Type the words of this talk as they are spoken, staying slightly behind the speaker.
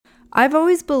I've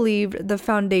always believed the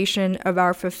foundation of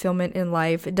our fulfillment in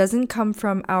life doesn't come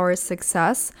from our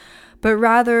success, but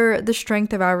rather the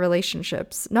strength of our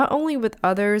relationships, not only with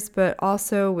others, but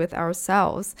also with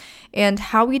ourselves. And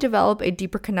how we develop a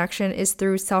deeper connection is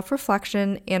through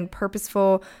self-reflection and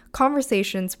purposeful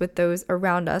conversations with those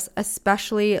around us,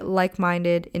 especially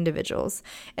like-minded individuals.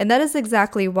 And that is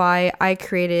exactly why I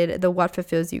created the What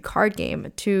Fulfills You card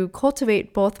game, to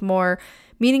cultivate both more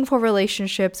meaningful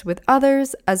relationships with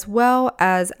others as well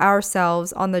as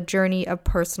ourselves on the journey of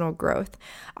personal growth.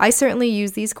 I certainly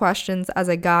use these questions as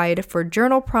a guide for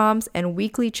journal prompts and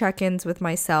weekly check-ins with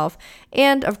myself,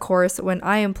 and of course, when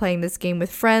I am playing this game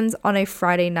with friends on a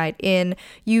Friday night in,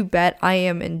 you bet I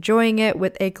am enjoying it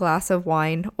with a glass of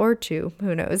wine or two,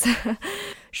 who knows.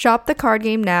 Shop the card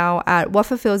game now at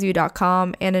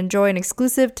whatfulfillsyou.com and enjoy an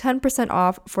exclusive 10%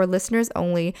 off for listeners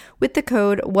only with the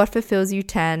code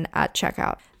whatfulfillsyou10 at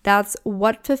checkout. That's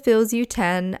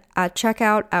whatfulfillsyou10 at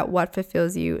checkout at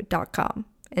whatfulfillsyou.com.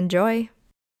 Enjoy!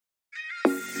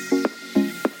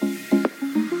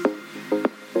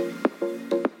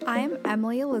 I'm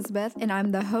Emily Elizabeth, and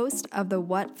I'm the host of the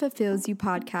What Fulfills You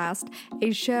podcast,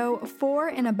 a show for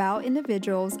and about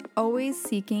individuals always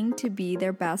seeking to be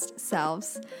their best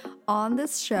selves. On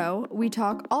this show, we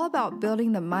talk all about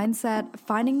building the mindset,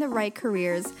 finding the right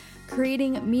careers,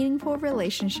 creating meaningful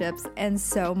relationships, and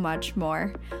so much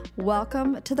more.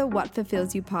 Welcome to the What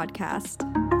Fulfills You podcast.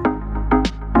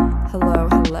 Hello,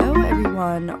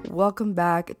 everyone. Welcome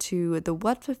back to the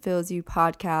What Fulfills You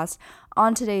podcast.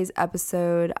 On today's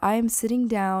episode, I am sitting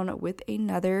down with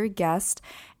another guest,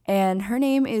 and her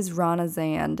name is Rana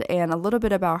Zand. And a little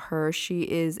bit about her: she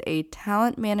is a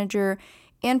talent manager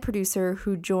and producer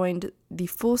who joined the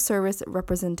full-service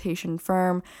representation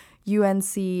firm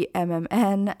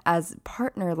UNC-MMN as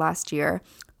partner last year.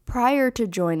 Prior to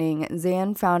joining,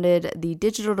 Zand founded the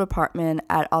digital department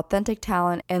at Authentic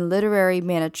Talent and Literary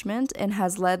Management and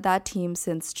has led that team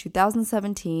since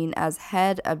 2017 as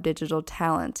head of digital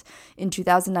talent. In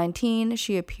 2019,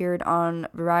 she appeared on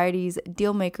Variety's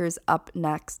Dealmakers Up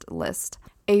Next list.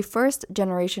 A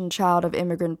first-generation child of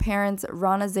immigrant parents,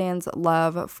 Rana Zand's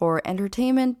love for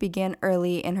entertainment began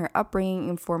early, and her upbringing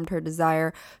informed her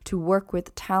desire to work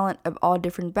with talent of all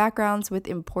different backgrounds with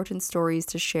important stories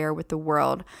to share with the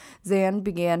world. Zand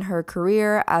began her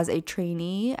career as a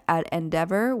trainee at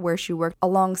Endeavor, where she worked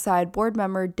alongside board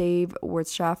member Dave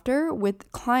Wirtschafter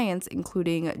with clients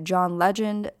including John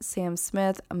Legend, Sam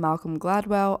Smith, Malcolm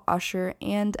Gladwell, Usher,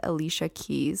 and Alicia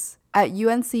Keys. At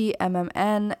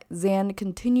UNC-MMN, Zand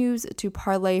continues to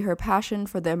parlay her passion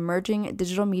for the emerging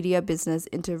digital media business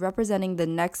into representing the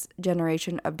next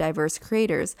generation of diverse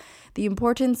creators. The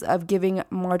importance of giving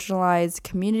marginalized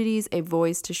communities a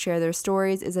voice to share their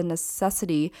stories is a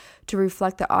necessity to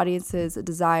reflect the audience's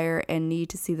desire and need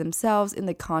to see themselves in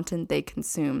the content they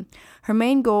consume. Her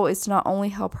main goal is to not only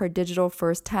help her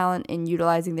digital-first talent in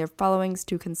utilizing their followings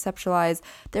to conceptualize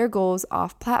their goals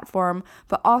off-platform,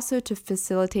 but also to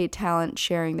facilitate talent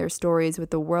sharing their stories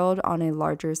with the world on a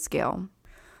larger scale.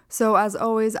 So as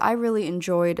always, I really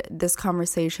enjoyed this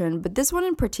conversation, but this one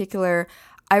in particular,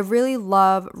 I really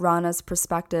love Rana's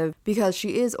perspective because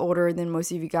she is older than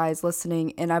most of you guys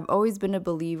listening, and I've always been a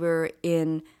believer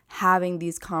in having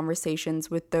these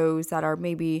conversations with those that are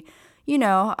maybe,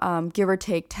 give or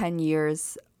take 10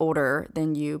 years older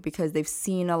than you, because they've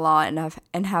seen a lot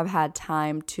and have had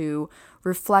time to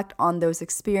reflect on those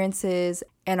experiences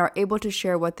and are able to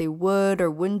share what they would or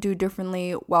wouldn't do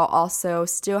differently while also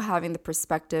still having the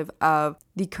perspective of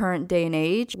the current day and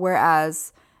age.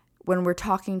 Whereas when we're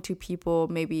talking to people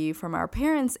maybe from our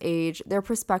parents' age, their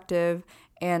perspective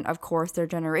and of course their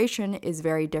generation is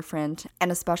very different.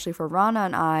 And especially for Rana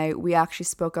and I, we actually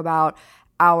spoke about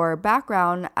our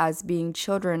background as being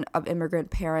children of immigrant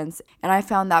parents. And I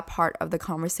found that part of the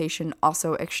conversation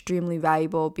also extremely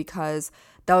valuable because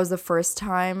that was the first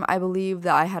time, I believe,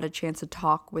 that I had a chance to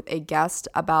talk with a guest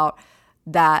about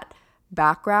that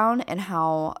background and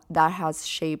how that has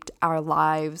shaped our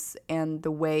lives and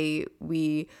the way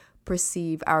we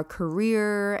perceive our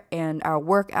career and our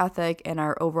work ethic and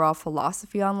our overall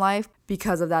philosophy on life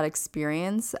because of that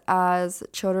experience as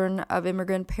children of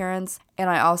immigrant parents. And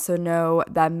I also know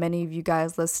that many of you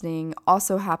guys listening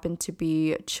also happen to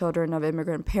be children of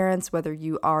immigrant parents, whether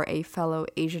you are a fellow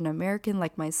Asian American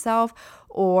like myself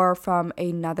or from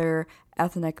another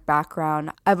ethnic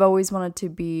background. I've always wanted to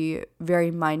be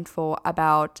very mindful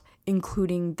about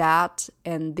including that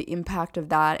and the impact of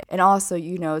that, and also,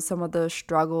 some of the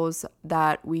struggles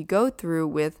that we go through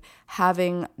with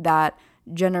having that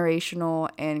generational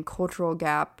and cultural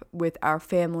gap with our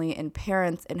family and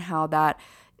parents, and how that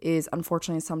is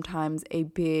unfortunately sometimes a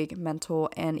big mental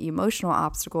and emotional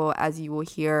obstacle, as you will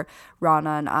hear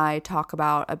Rana and I talk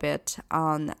about a bit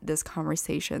on this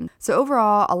conversation. So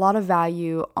overall, a lot of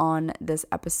value on this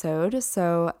episode,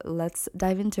 so let's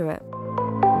dive into it.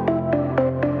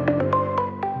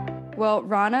 Well,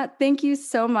 Rana, thank you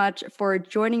so much for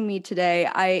joining me today.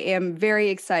 I am very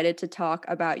excited to talk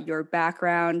about your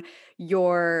background,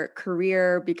 your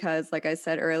career, because like I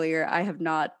said earlier, I have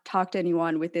not talked to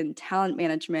anyone within talent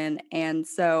management. And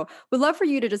so would love for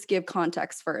you to just give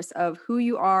context first of who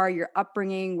you are, your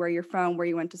upbringing, where you're from, where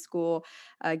you went to school.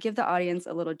 Give the audience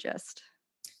a little gist.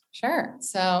 Sure.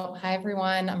 So, hi,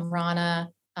 everyone. I'm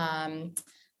Rana. I'm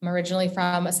originally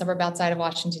from a suburb outside of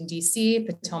Washington, D.C.,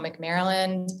 Potomac,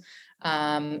 Maryland.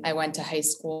 I went to high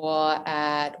school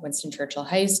at Winston Churchill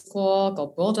High School, go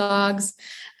Bulldogs.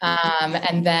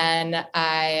 And then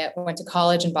I went to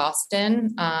college in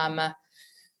Boston. I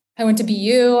went to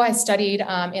BU. I studied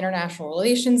international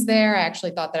relations there. I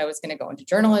actually thought that I was going to go into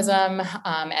journalism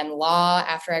and law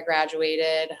after I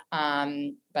graduated,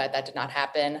 but that did not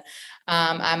happen.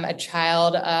 I'm a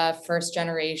child of first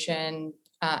generation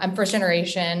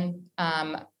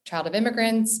child of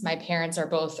immigrants. My parents are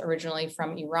both originally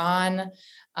from Iran.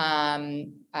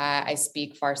 I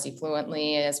speak Farsi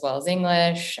fluently as well as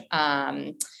English.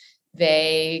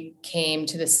 They came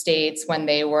to the States when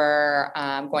they were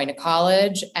going to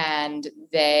college, and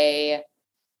they,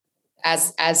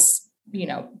 as you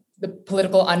know, the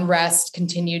political unrest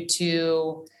continued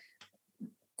to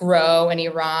grow in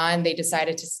Iran, they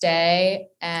decided to stay,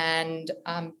 and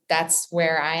that's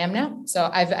where I am now. So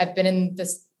I've been in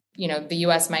this, the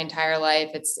U.S. my entire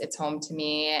life. It's home to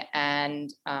me, and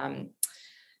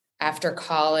after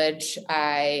college,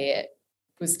 I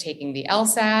was taking the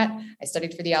LSAT. I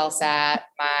studied for the LSAT.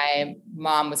 My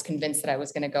mom was convinced that I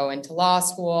was going to go into law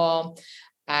school.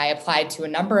 I applied to a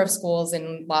number of schools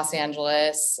in Los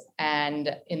Angeles.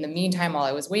 And in the meantime, while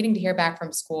I was waiting to hear back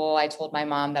from school, I told my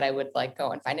mom that I would go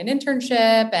and find an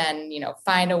internship and,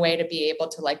 find a way to be able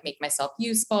to make myself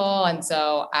useful. And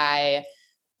so I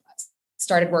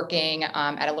started working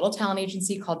at a little talent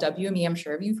agency called WME. I'm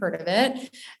sure you've heard of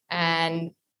it.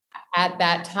 And at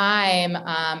that time,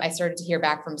 I started to hear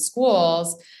back from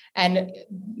schools, and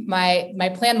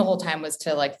my plan the whole time was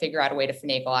to figure out a way to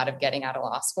finagle out of getting out of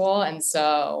law school. And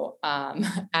so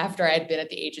after I'd been at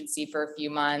the agency for a few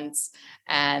months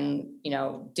and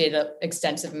did an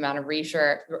extensive amount of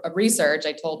research,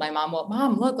 I told my mom, "Well,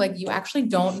 Mom, look, you actually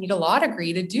don't need a law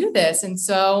degree to do this, and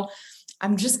so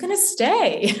I'm just going to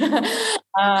stay."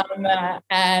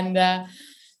 And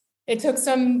it took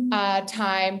some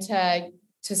time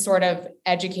to sort of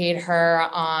educate her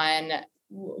on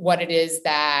what it is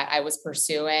that I was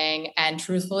pursuing. And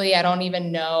truthfully, I don't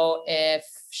even know if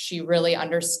she really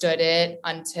understood it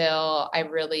until I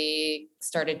really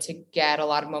started to get a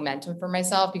lot of momentum for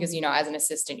myself, because, as an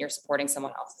assistant, you're supporting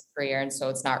someone else's career. And so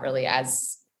it's not really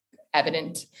as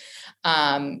evident.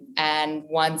 And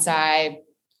once I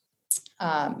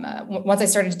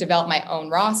started to develop my own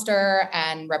roster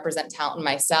and represent talent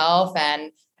myself,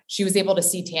 and she was able to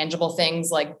see tangible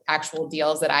things like actual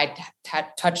deals that I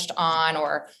touched on,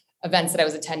 or events that I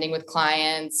was attending with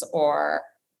clients, or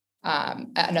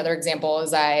another example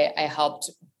is I helped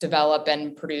develop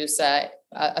and produce a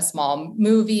small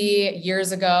movie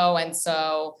years ago. And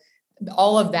so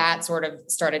all of that sort of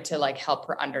started to help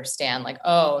her understand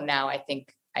oh, now I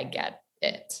think I get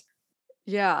it.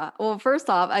 Yeah. Well, first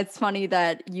off, it's funny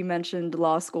that you mentioned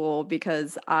law school,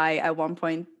 because I, at one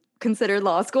point, considered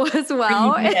law school as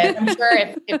well. I'm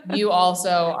sure if you also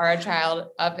are a child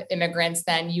of immigrants,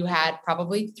 then you had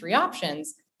probably 3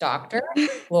 options: doctor,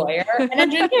 lawyer, and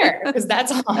engineer, because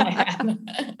that's all I had.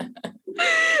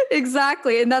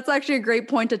 Exactly. And that's actually a great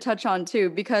point to touch on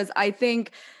too, because I think,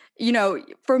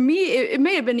 for me, it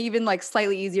may have been even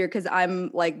slightly easier because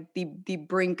I'm the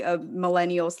brink of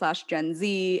millennial/Gen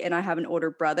Z, and I have an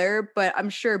older brother. But I'm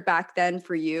sure back then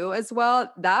for you as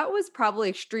well, that was probably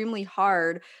extremely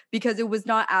hard because it was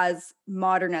not as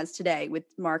modern as today with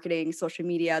marketing, social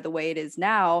media, the way it is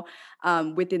now,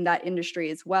 within that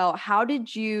industry as well. How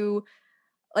did you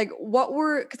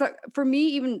because for me,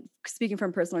 even speaking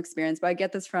from personal experience, but I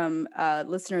get this from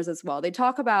listeners as well, they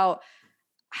talk about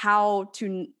how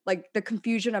to the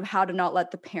confusion of how to not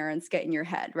let the parents get in your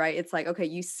head, right? It's okay,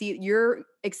 you're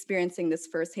experiencing this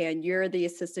firsthand, you're the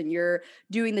assistant, you're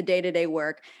doing the day-to-day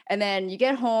work, and then you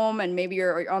get home and maybe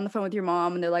you're on the phone with your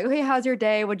mom and they're like, "Oh, hey, how's your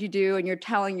day? What'd you do?" And you're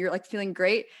feeling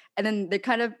great, and then they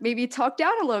kind of maybe talk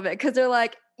down a little bit because they're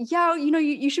like, "Yeah,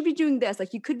 you should be doing this,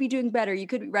 you could be doing better, you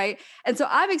could," right? And so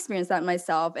I've experienced that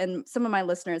myself, and some of my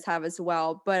listeners have as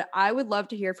well. But I would love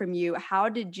to hear from you. How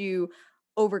did you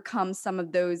overcome some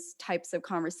of those types of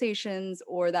conversations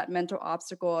or that mental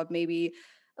obstacle of maybe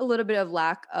a little bit of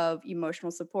lack of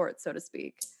emotional support, so to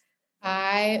speak?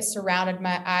 I've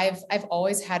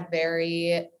always had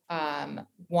very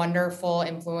wonderful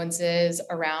influences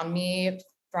around me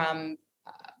from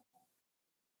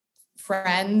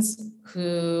friends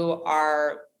who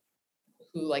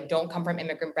like don't come from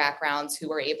immigrant backgrounds, who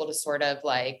were able to sort of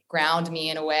like ground me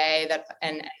in a way that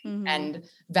and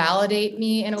validate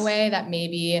me in a way that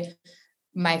maybe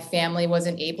my family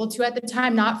wasn't able to at the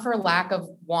time, not for lack of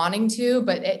wanting to,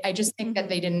 but I just think that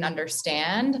they didn't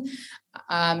understand.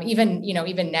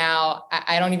 Even now,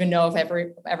 I don't even know if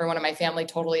everyone in my family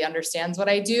totally understands what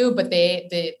I do, but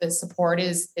the support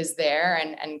is there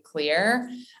and clear.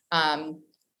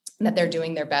 That they're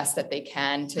doing their best that they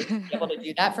can to be able to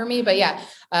do that for me. But yeah,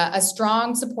 a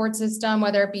strong support system,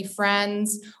 whether it be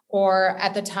friends or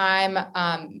at the time,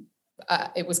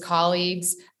 it was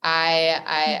colleagues.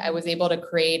 I was able to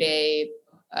create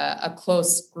a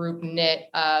close group knit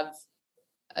of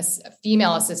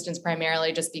female assistants,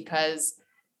 primarily just because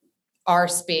our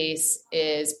space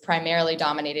is primarily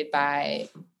dominated by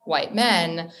white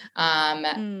men.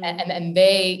 And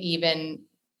they even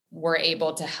were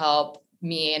able to help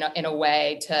me in a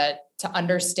way to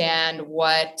understand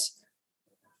what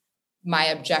my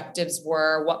objectives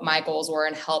were, what my goals were,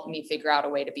 and help me figure out a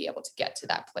way to be able to get to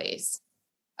that place.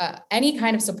 Any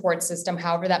kind of support system,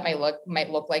 however that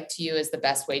might look like to you, is the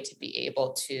best way to be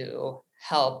able to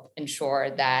help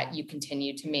ensure that you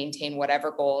continue to maintain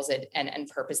whatever goals and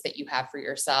purpose that you have for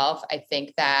yourself. I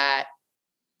think that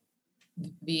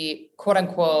the quote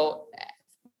unquote,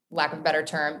 lack of a better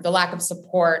term, the lack of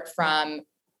support from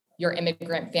your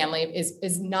immigrant family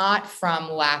is not from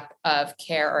lack of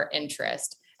care or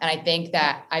interest. And I think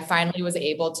that I finally was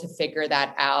able to figure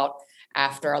that out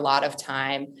after a lot of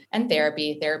time and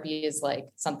therapy. Therapy is like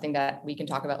something that we can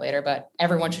talk about later, but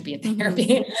everyone should be in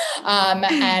therapy.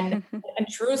 And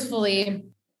truthfully,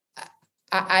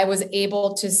 I was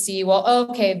able to see, well,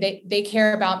 okay, they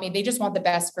care about me. They just want the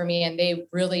best for me. And they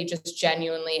really just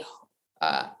genuinely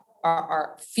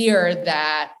are fear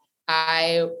that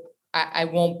I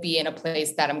won't be in a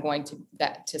place that I'm going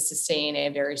to sustain a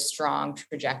very strong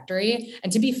trajectory.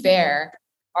 And to be fair,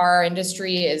 our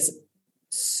industry is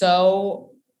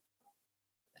so,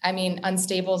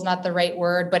 unstable is not the right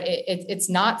word, but it's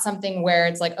not something where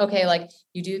it's like, okay, like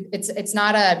you do, it's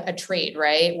not a trade,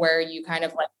 right? Where you kind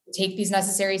of like take these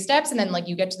necessary steps and then like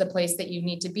you get to the place that you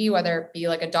need to be, whether it be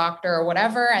like a doctor or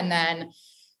whatever. And then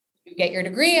you get your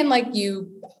degree and like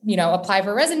you apply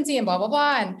for residency and blah, blah,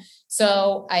 blah. And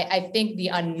so I think the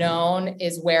unknown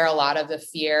is where a lot of the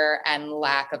fear and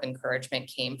lack of encouragement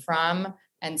came from.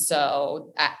 And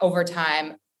so over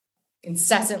time,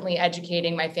 incessantly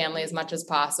educating my family as much as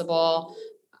possible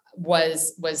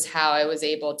was how I was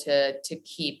able to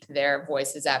keep their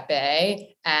voices at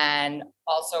bay, and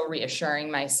also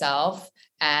reassuring myself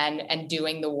and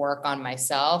doing the work on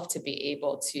myself to be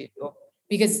able to,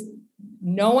 because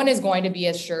no one is going to be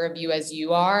as sure of you as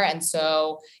you are. And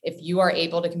so if you are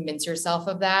able to convince yourself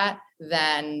of that,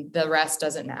 then the rest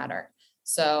doesn't matter.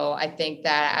 So I think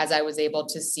that as I was able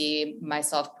to see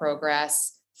myself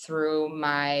progress through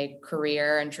my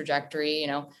career and trajectory,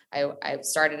 I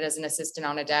started as an assistant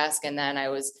on a desk, and then I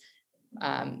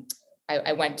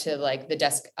went to like the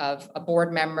desk of a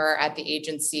board member at the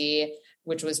agency,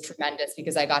 which was tremendous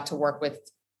because I got to work with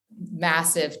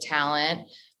massive talent.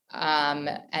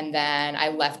 And then I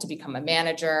left to become a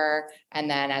manager. And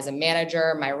then as a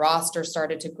manager, my roster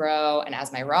started to grow. And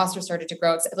as my roster started to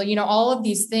grow, all of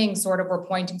these things sort of were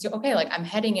pointing to, okay, like I'm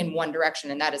heading in one direction,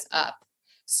 and that is up.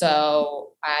 So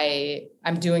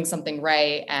I'm doing something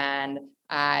right, and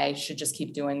I should just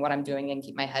keep doing what I'm doing and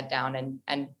keep my head down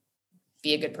and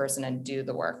be a good person and do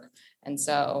the work. And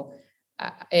so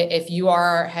if you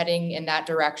are heading in that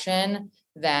direction,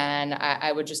 then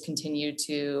I would just continue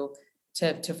to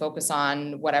focus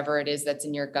on whatever it is that's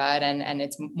in your gut. And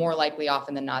it's more likely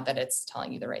often than not that it's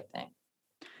telling you the right thing.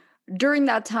 During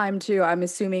that time too, I'm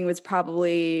assuming was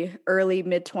probably early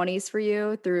mid-20s for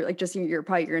you, through like just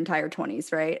probably your entire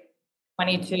 20s, right?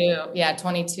 22. Yeah.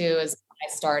 22 is when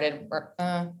I started work.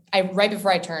 Right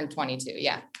before I turned 22.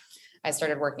 Yeah. I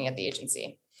started working at the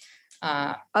agency.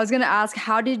 I was going to ask,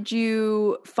 how did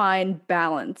you find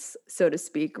balance, so to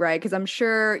speak, right? Because I'm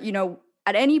sure,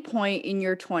 at any point in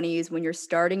your 20s when you're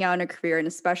starting out in a career, and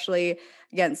especially,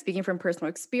 again, speaking from personal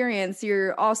experience,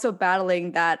 you're also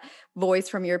battling that voice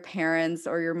from your parents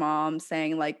or your mom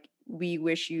saying like, we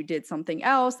wish you did something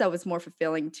else that was more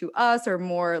fulfilling to us or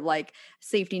more like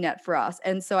safety net for us.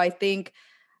 And so I think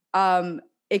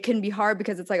it can be hard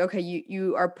because it's like, okay,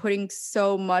 you are putting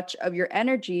so much of your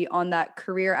energy on that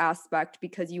career aspect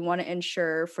because you want to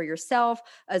ensure for yourself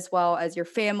as well as your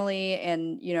family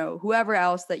and, you know, whoever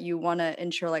else that you want to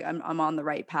ensure like I'm on the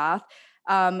right path.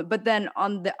 But then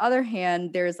on the other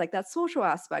hand, there's like that social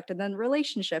aspect and then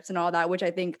relationships and all that, which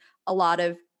I think a lot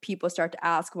of people start to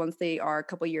ask once they are a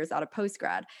couple years out of post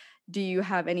grad. Do you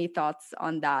have any thoughts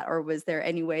on that? Or was there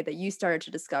any way that you started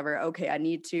to discover, okay, I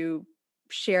need to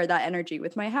share that energy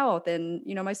with my health and,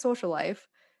 you know, my social life?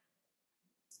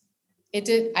 I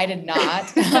did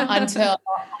not until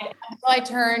I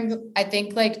turned, I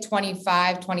think like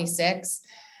 25, 26.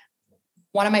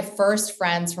 One of my first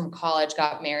friends from college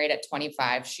got married at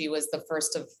 25. She was the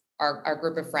first of our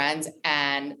group of friends.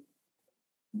 And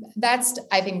that's,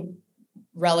 I think,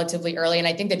 relatively early. And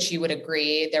I think that she would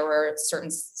agree. There were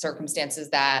certain circumstances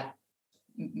that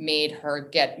made her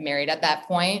get married at that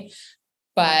point.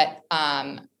 But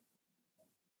I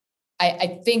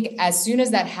think as soon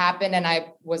as that happened and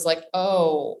I was like,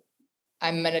 oh,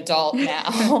 I'm an adult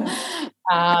now.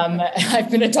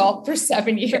 I've been adult for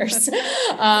 7 years. You're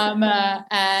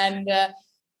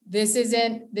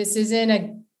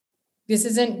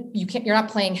not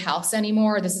playing house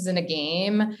anymore. This isn't a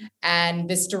game. And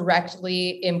this directly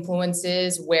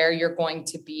influences where you're going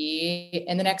to be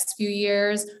in the next few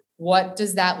years. What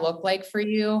does that look like for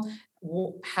you?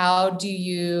 How do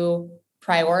you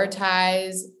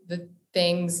prioritize the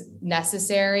things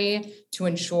necessary to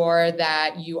ensure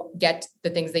that you get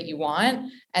the things that you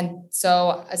want? And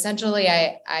so essentially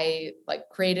I like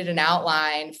created an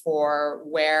outline for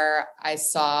where I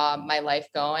saw my life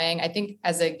going. I think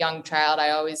as a young child,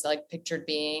 I always like pictured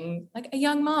being like a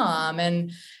young mom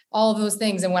and all of those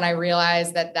things. And when I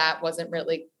realized that that wasn't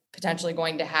really potentially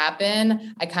going to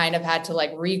happen, I kind of had to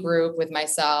like regroup with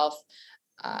myself,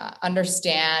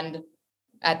 understand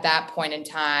at that point in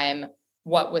time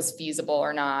what was feasible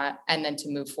or not, and then to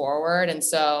move forward. And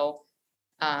so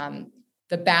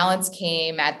the balance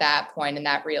came at that point in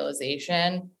that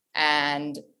realization,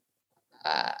 and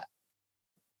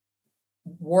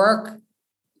work,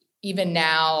 even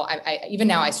now,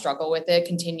 I struggle with it,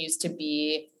 continues to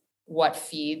be what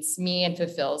feeds me and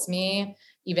fulfills me,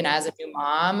 even as a new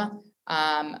mom.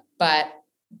 But,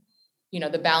 you know,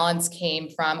 the balance came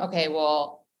from, okay,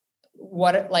 well,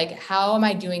 how am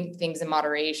I doing things in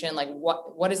moderation? Like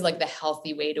what is like the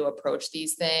healthy way to approach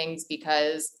these things?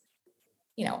 Because,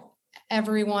 you know,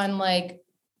 everyone like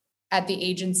at the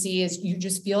agency you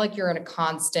just feel like you're in a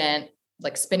constant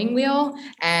like spinning wheel,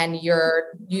 and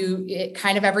it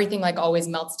kind of everything like always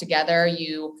melts together.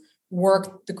 You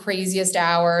work the craziest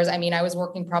hours. I mean, I was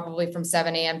working probably from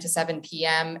 7 a.m. to 7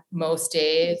 p.m. most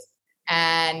days.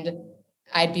 And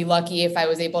I'd be lucky if I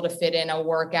was able to fit in a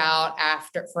workout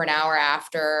for an hour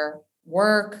after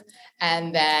work,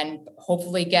 and then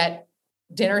hopefully get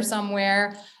dinner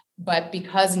somewhere. But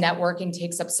because networking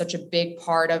takes up such a big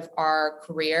part of our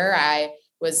career, I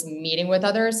was meeting with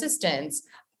other assistants,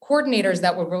 coordinators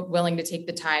that were willing to take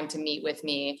the time to meet with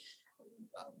me,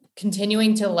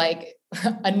 continuing to like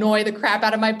annoy the crap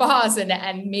out of my boss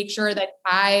and make sure that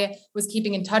I was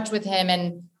keeping in touch with him,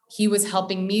 and he was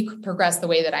helping me progress the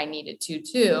way that I needed to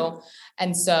too.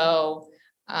 And so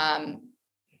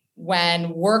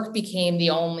when work became the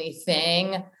only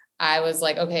thing, I was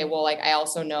like, okay, well, like, I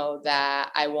also know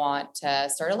that I want to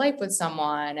start a life with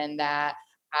someone, and that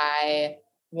I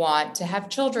want to have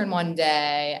children one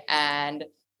day. And,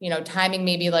 you know, timing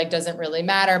maybe like doesn't really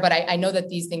matter, but I know that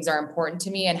these things are important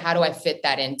to me, and how do I fit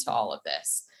that into all of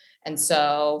this? And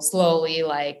so slowly,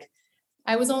 like,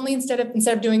 I was only instead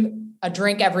of doing a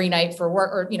drink every night for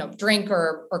work, or, you know, drink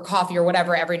or coffee or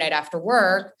whatever every night after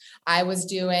work, I was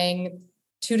doing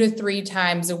 2 to 3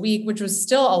 times a week, which was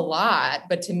still a lot.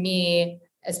 But to me,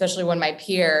 especially when my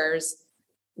peers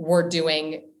were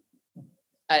doing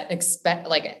a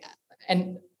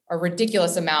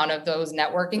ridiculous amount of those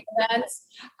networking events,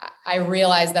 I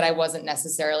realized that I wasn't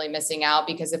necessarily missing out,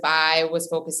 because if I was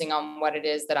focusing on what it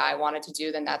is that I wanted to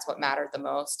do, then that's what mattered the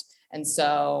most. And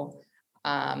so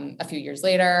a few years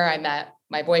later, I met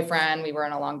my boyfriend. We were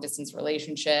in a long distance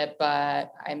relationship,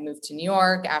 but I moved to New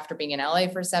York after being in LA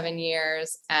for 7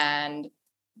 years. And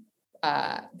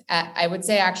I would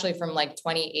say actually from like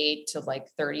 28 to like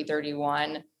 30,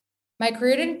 31, my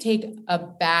career didn't take a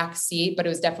back seat, but it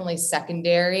was definitely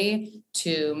secondary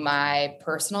to my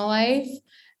personal life,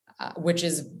 which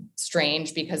is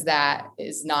strange because that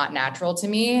is not natural to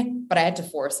me, but I had to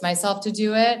force myself to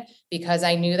do it, because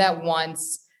I knew that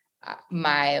once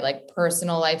my like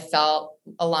personal life felt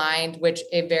aligned, which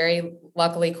it very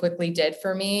luckily quickly did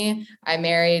for me. I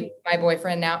married my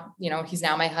boyfriend now, you know, he's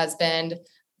now my husband.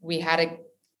 We had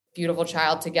beautiful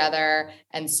child together.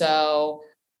 And so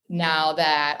now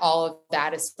that all of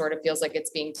that is sort of feels like it's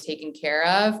being taken care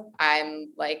of,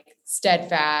 I'm like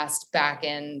steadfast back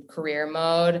in career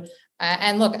mode.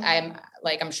 And look,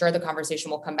 I'm sure the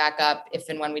conversation will come back up if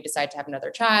and when we decide to have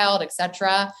another child, et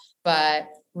cetera. But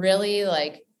really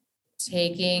like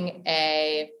taking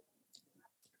a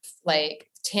like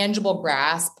tangible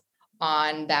grasp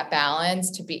on that balance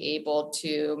to be able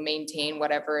to maintain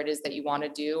whatever it is that you want to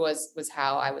do was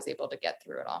how I was able to get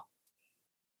through it all.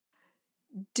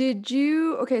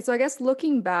 Okay, so I guess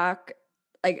looking back,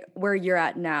 like where you're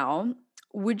at now,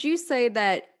 would you say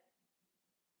that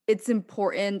it's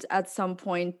important at some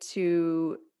point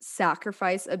to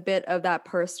sacrifice a bit of that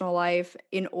personal life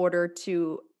in order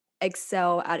to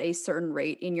excel at a certain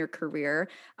rate in your career?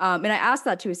 And I ask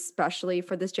that too, especially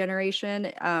for this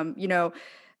generation.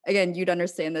 Again, you'd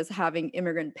understand this having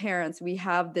immigrant parents. We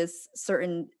have this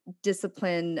certain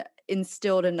discipline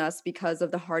instilled in us because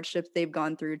of the hardships they've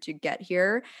gone through to get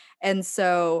here. And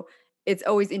so it's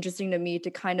always interesting to me to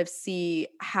kind of see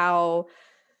how,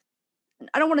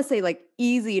 I don't want to say like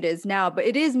easy it is now, but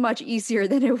it is much easier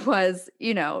than it was,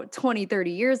 20,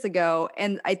 30 years ago.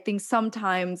 And I think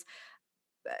sometimes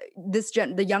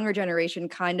the younger generation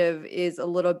kind of is a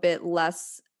little bit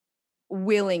less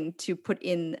willing to put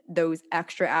in those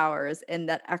extra hours and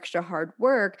that extra hard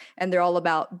work, and they're all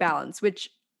about balance, which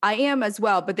I am as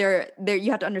well. But there you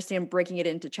have to understand breaking it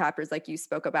into chapters like you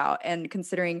spoke about, and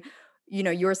considering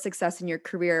your success in your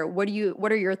career. What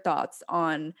are your thoughts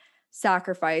on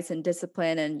sacrifice and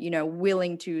discipline, and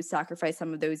willing to sacrifice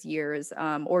some of those years,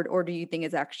 or do you think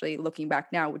it's actually, looking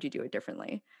back now, would you do it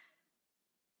differently?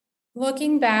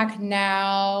 Looking back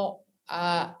now,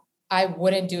 I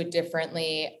wouldn't do it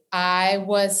differently. I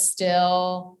was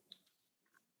still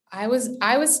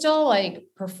like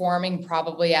performing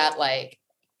probably at like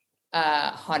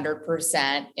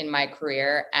 100% in my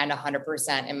career and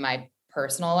 100% in my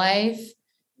personal life.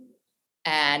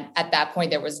 And at that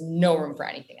point, there was no room for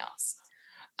anything else.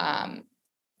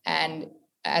 And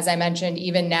as I mentioned,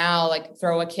 even now, like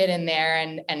throw a kid in there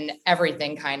and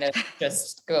everything kind of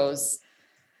just goes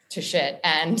to shit,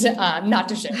 and not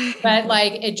to shit, but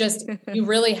like, it just, you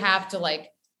really have to like,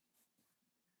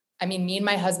 I mean, me and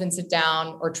my husband sit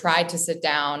down, or try to sit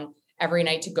down every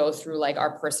night to go through like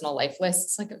our personal life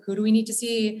lists. Like, who do we need to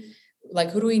see?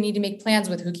 Like, who do we need to make plans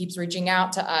with? Who keeps reaching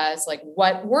out to us? Like,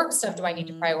 what work stuff do I need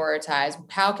to prioritize?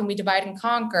 How can we divide and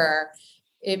conquer?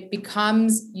 It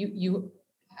becomes you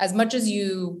as much as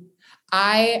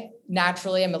I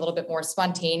naturally am a little bit more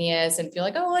spontaneous and feel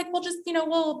like, oh, like, we'll just,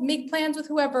 we'll make plans with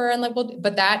whoever. And like,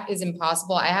 but that is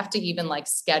impossible. I have to even like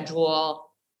schedule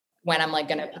when I'm like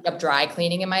going to pick up dry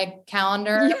cleaning in my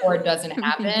calendar, or it doesn't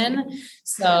happen.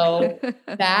 So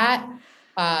that,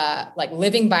 like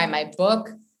living by my book,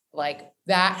 like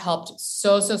that helped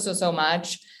so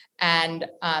much. And,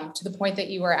 to the point that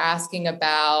you were asking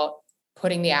about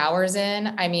putting the hours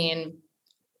in, I mean,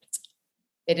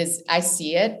 I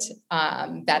see it,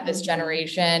 that this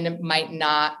generation might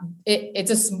not,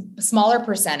 it's a smaller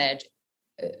percentage.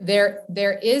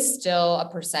 There is still a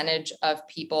percentage of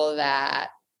people that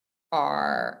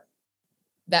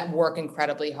work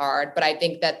incredibly hard, but I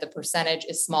think that the percentage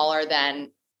is smaller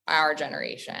than our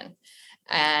generation.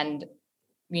 And,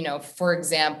 for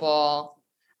example,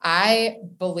 I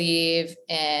believe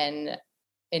in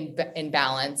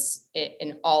balance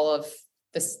in all of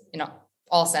this,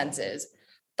 all senses.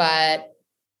 But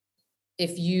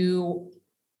if you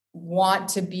want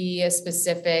to be at a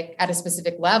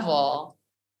specific level,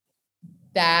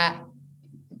 that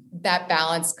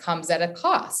balance comes at a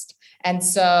cost. And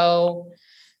so,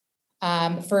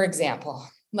 for example,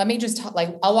 let me just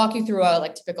I'll walk you through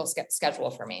a typical schedule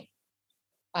for me.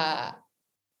 I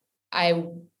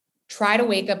try to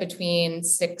wake up between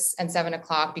 6 and 7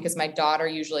 o'clock because my daughter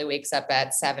usually wakes up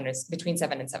at between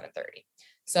 7 and 7:30.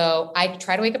 So I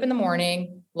try to wake up in the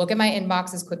morning, look at my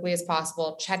inbox as quickly as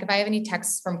possible, check if I have any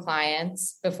texts from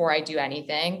clients before I do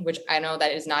anything, which I know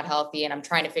that is not healthy. And I'm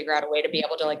trying to figure out a way to be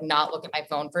able to not look at my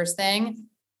phone first thing,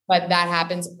 but that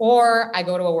happens. Or I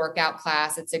go to a workout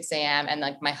class at 6 a.m.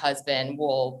 and my husband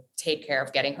will take care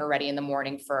of getting her ready in the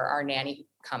morning for our nanny who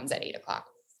comes at 8 o'clock.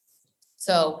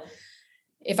 So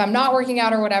if I'm not working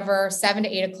out or whatever, 7 to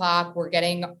 8 o'clock, we're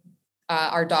getting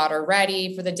our daughter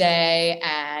ready for the day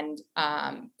and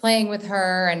playing with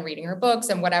her and reading her books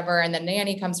and whatever. And then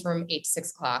nanny comes from 8 to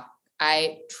 6 o'clock.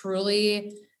 I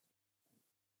truly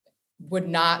would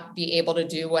not be able to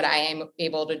do what I am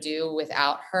able to do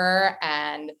without her.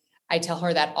 And I tell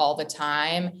her that all the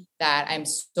time, that I'm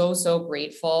so, so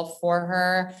grateful for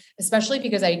her, especially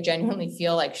because I genuinely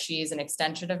feel like she's an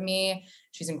extension of me.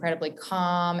 She's incredibly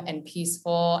calm and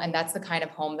peaceful. And that's the kind of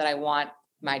home that I want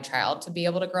my child to be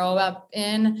able to grow up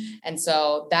in. And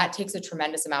so that takes a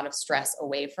tremendous amount of stress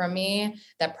away from me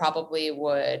that probably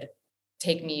would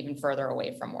take me even further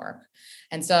away from work.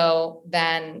 And so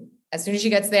then as soon as she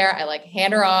gets there, I like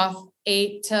hand her off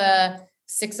 8 to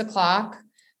 6 o'clock,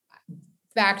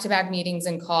 back-to-back meetings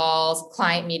and calls,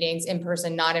 client meetings, in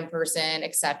person, not in person,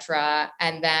 et cetera.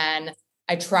 And then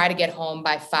I try to get home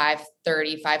by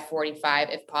 5:30,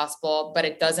 5:45 if possible, but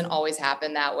it doesn't always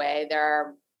happen that way. There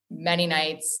are many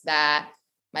nights that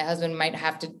my husband might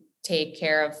have to take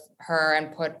care of her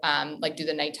and put, like do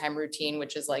the nighttime routine,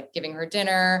 which is like giving her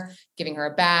dinner, giving her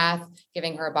a bath,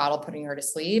 giving her a bottle, putting her to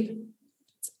sleep.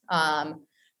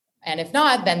 And if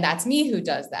not, then that's me who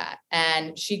does that.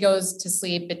 And she goes to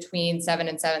sleep between 7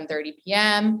 and 7:30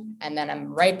 p.m. And then I'm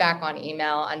right back on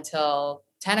email until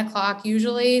 10 o'clock,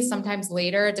 usually, sometimes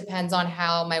later. It depends on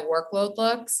how my workload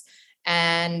looks.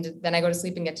 And then I go to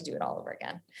sleep and get to do it all over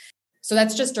again. So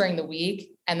that's just during the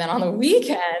week. And then on the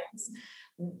weekends,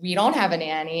 we don't have a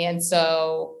nanny. And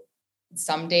so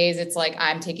some days it's like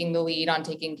I'm taking the lead on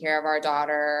taking care of our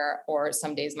daughter, or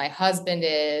some days my husband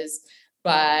is,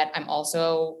 but I'm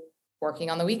also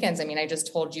working on the weekends. I mean, I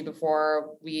just told you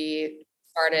before we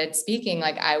started speaking,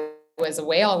 like I was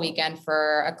away all weekend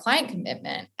for a client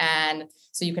commitment. And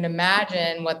so you can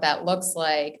imagine what that looks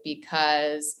like,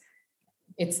 because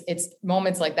it's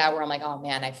moments like that where I'm like, oh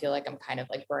man, I feel like I'm kind of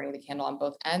like burning the candle on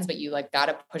both ends, but you like got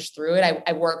to push through it.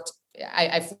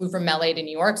 I flew from LA to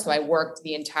New York. So I worked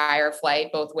the entire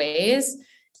flight both ways.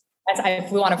 I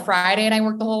flew on a Friday and I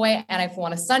worked the whole way, and I flew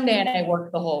on a Sunday and I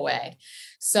worked the whole way.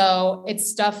 So it's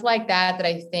stuff like that that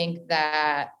I think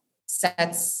that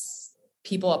sets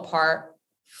people apart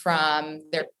from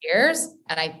their peers.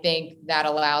 And I think that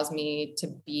allows me to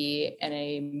be in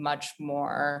a much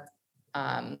more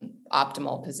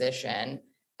optimal position.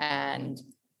 And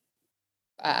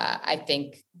I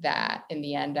think that in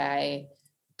the end,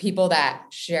 people that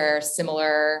share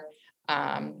similar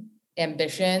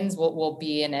ambitions will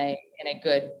be in a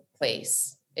good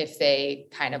place if they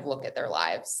kind of look at their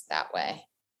lives that way.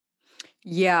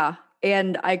 Yeah.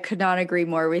 And I could not agree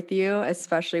more with you,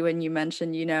 especially when you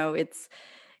mentioned,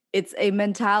 it's a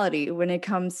mentality when it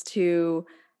comes to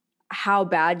how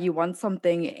bad you want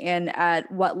something and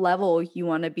at what level you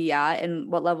want to be at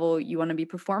and what level you want to be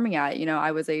performing at.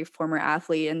 I was a former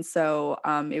athlete. And so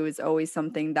it was always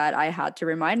something that I had to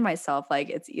remind myself, like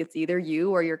it's either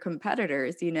you or your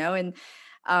competitors, and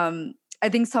I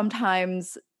think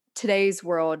sometimes today's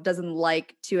world doesn't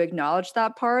like to acknowledge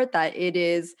that part, that it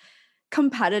is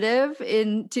competitive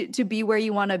to be where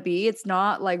you want to be. It's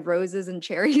not like roses and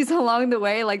cherries along the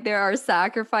way. Like there are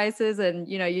sacrifices, and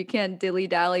you can't dilly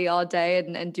dally all day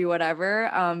and do whatever.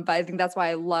 But I think that's why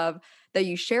I love that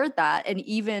you shared that. And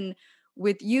even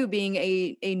with you being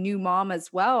a new mom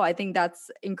as well, I think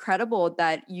that's incredible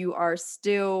that you are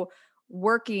still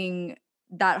working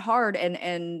that hard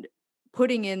and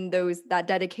putting in that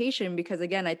dedication, because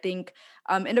again, I think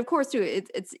and of course too,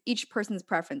 it's each person's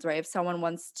preference, right? If someone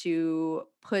wants to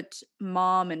put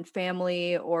mom and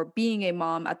family or being a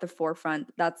mom at the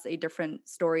forefront, that's a different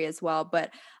story as well.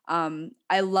 But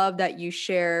I love that you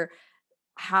share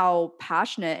how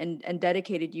passionate and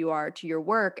dedicated you are to your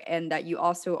work, and that you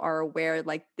also are aware,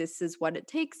 like, this is what it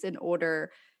takes in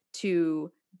order to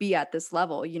be at this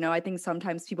level. I think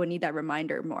sometimes people need that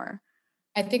reminder more.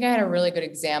 I think I had a really good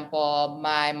example.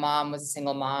 My mom was a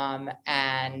single mom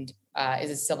and is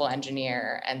a civil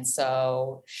engineer. And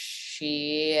so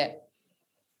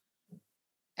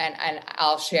and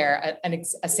I'll share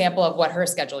a sample of what her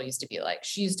schedule used to be like.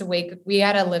 She used to we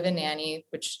had a live-in nanny,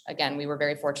 which again, we were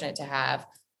very fortunate to have,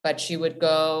 but she would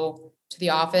go to the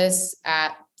office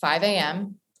at 5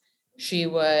 a.m. She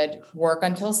would work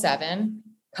until 7,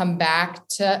 come back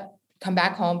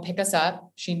home, pick us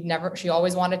up. She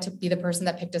always wanted to be the person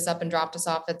that picked us up and dropped us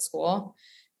off at school,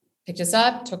 picked us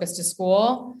up, took us to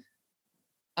school,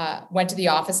 went to the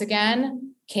office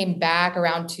again, came back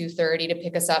around 2:30 to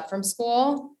pick us up from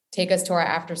school, take us to our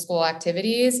after school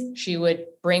activities. She would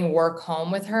bring work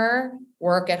home with her,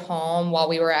 work at home while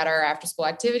we were at our after school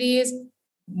activities.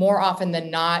 More often than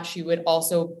not, she would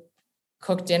also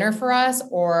cook dinner for us,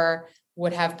 or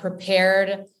would have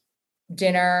prepared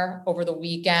dinner over the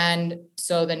weekend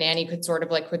so the nanny could sort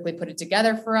of like quickly put it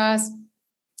together for us.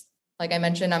 Like I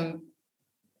mentioned, I'm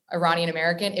Iranian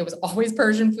American. It was always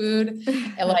Persian food.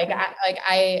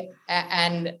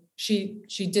 And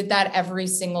she did that every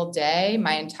single day,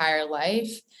 my entire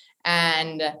life.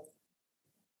 And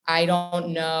I don't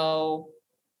know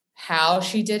how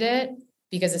she did it,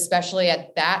 because especially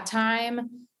at that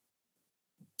time,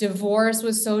 divorce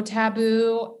was so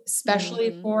taboo,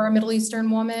 especially for a Middle Eastern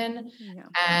woman. Yeah.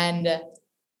 And,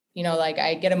 you know, like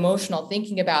I get emotional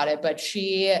thinking about it, but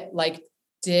she like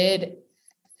did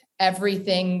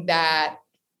everything that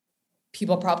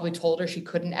people probably told her she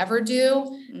couldn't ever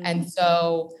do. And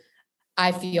so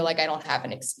I feel like I don't have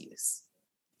an excuse.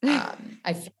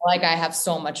 I feel like I have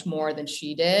so much more than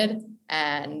she did.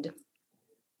 And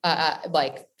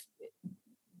like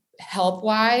help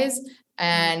wise.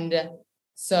 And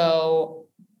so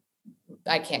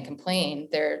I can't complain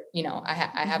there. You know, I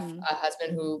have a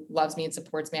husband who loves me and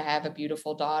supports me. I have a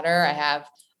beautiful daughter. I have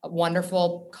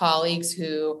wonderful colleagues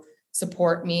who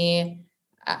support me.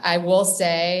 I will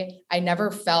say I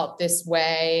never felt this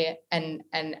way and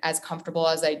as comfortable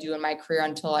as I do in my career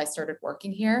until I started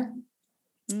working here.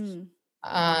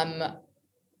 I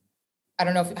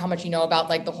don't know how much you know about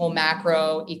like the whole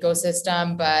macro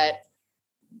ecosystem, but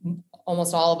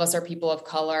almost all of us are people of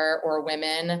color or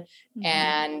women,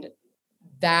 and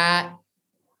that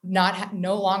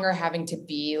no longer having to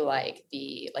be like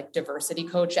the diversity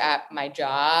coach at my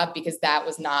job, because that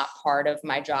was not part of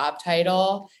my job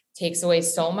title, takes away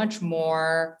so much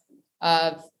more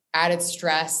of added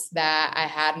stress that I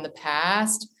had in the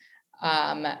past.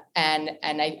 And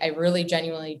I really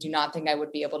genuinely do not think I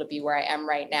would be able to be where I am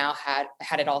right now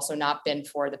had it also not been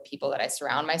for the people that I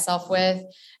surround myself with.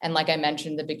 And like I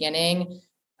mentioned in the beginning,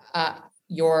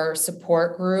 your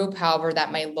support group, however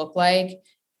that might look like,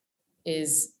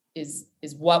 is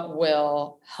what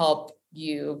will help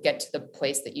you get to the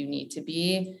place that you need to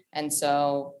be. And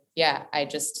so, yeah,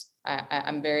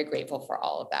 I'm very grateful for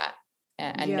all of that,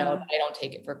 and know that I don't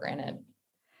take it for granted.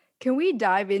 Can we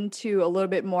dive into a little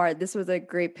bit more? This was a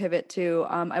great pivot too.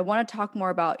 I want to talk more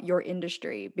about your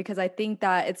industry, because I think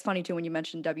that it's funny too when you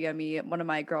mentioned WME. One of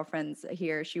my girlfriends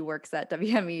here, she works at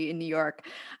WME in New York,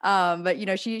 but you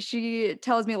know, she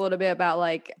tells me a little bit about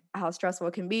like how stressful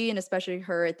it can be, and especially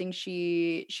her. I think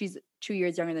she's 2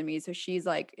 years younger than me, so she's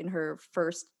like in her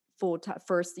first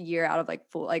year out of like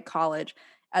full like college,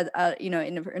 as you know,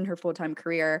 in her full-time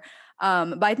career.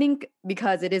 But I think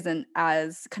because it isn't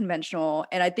as conventional,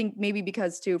 and I think maybe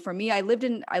because too, for me, I lived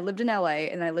in LA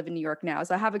and I live in New York now,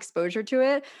 so I have exposure to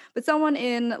it. But someone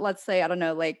in, let's say, I don't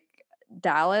know, like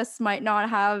Dallas might not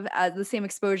have the same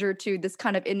exposure to this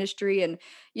kind of industry. And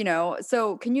you know,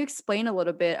 so can you explain a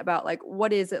little bit about like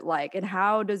what is it like, and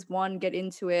how does one get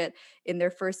into it in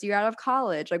their first year out of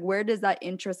college? Like, where does that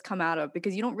interest come out of?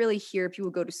 Because you don't really hear people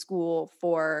go to school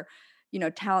for, you know,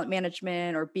 talent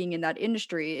management or being in that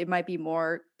industry. It might be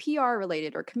more PR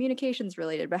related or communications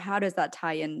related, but how does that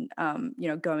tie in, you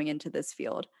know, going into this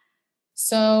field?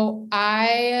 So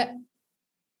I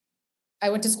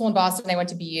went to school in Boston. I went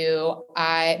to BU.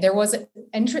 There was,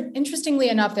 interestingly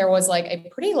enough, there was like a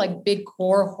pretty like big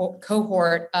core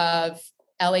cohort of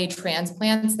LA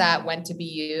transplants that went to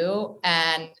BU.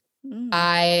 And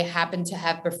I happened to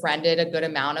have befriended a good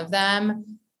amount of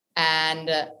them. And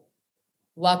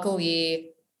luckily,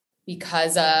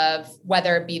 because of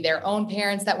whether it be their own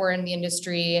parents that were in the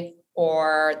industry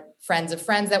or friends of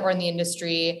friends that were in the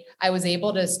industry, I was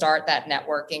able to start that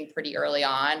networking pretty early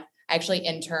on. I actually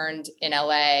interned in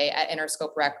LA at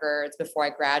Interscope Records before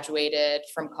I graduated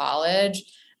from college.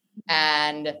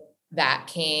 And that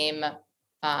came,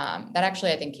 that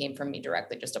actually I think came from me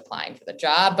directly just applying for the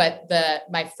job. But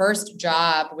my first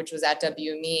job, which was at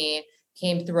WME,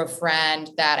 came through a friend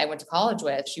that I went to college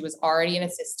with. She was already an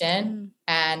assistant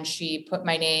and she put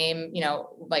my name, you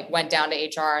know, like went down to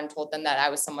HR and told them that I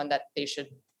was someone that they should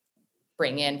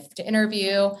bring in to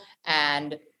interview.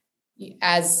 And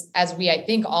as we, I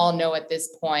think, all know at this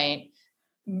point,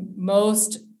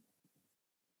 most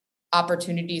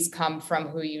opportunities come from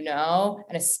who you know,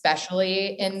 and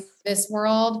especially in this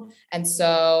world. And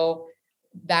so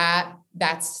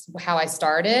that's how I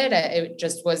started. It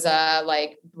just was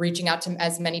like reaching out to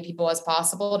as many people as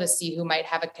possible to see who might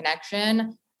have a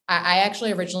connection. I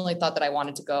actually originally thought that I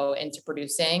wanted to go into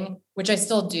producing, which I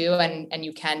still do, and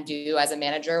you can do as a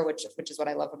manager, which is what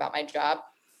I love about my job.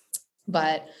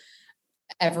 But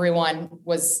everyone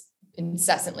was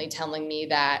incessantly telling me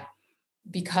that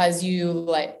because you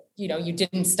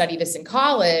didn't study this in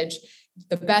college,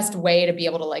 the best way to be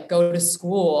able to like go to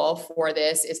school for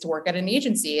this is to work at an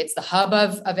agency. It's the hub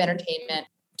of entertainment.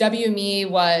 WME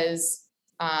was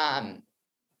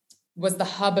the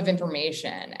hub of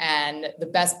information and the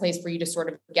best place for you to sort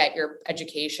of get your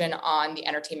education on the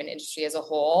entertainment industry as a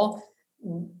whole.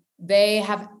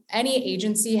 Any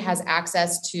agency has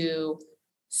access to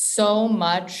so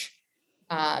much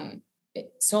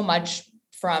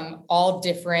from all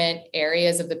different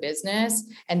areas of the business.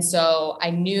 And so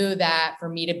I knew that for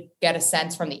me to get a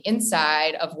sense from the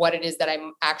inside of what it is that I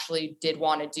actually did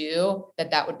want to do,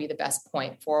 that would be the best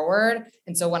point forward.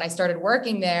 And so when I started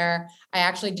working there, I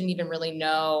actually didn't even really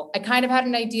know. I kind of had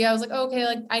an idea. I was like, okay,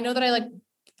 like I know that I like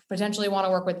potentially want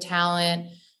to work with talent.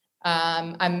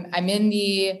 I'm in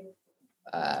the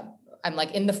I'm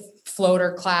like in the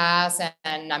floater class,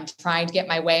 and I'm trying to get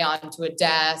my way onto a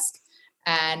desk.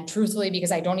 And truthfully,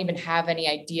 because I don't even have any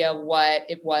idea what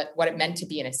it meant to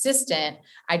be an assistant,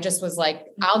 I just was like,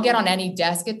 I'll get on any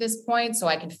desk at this point so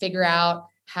I can figure out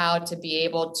how to be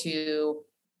able to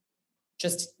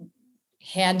just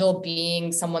handle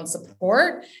being someone's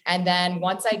support. And then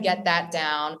once I get that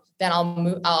down, then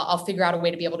I'll figure out a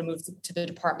way to be able to move to the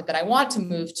department that I want to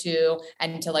move to,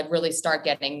 and to like really start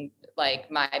getting like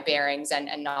my bearings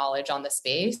and knowledge on the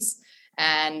space.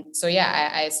 And so,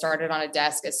 yeah, I started on a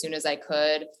desk as soon as I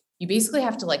could. You basically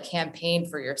have to like campaign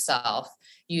for yourself.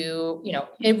 You know,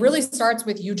 it really starts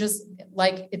with you just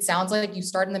like, it sounds like you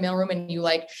start in the mailroom and you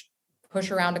like push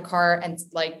around a cart and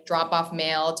like drop off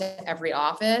mail to every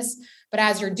office. But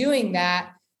as you're doing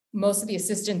that, most of the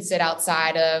assistants sit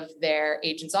outside of their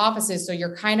agents' offices. So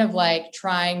you're kind of like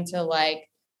trying to like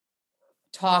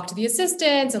talk to the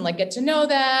assistants and like get to know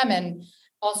them. And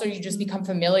also you just become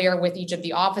familiar with each of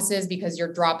the offices because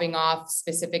you're dropping off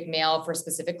specific mail for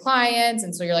specific clients.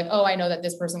 And so you're like, oh, I know that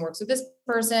this person works with this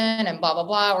person and blah, blah,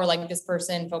 blah. Or like this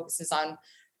person focuses on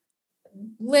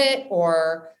lit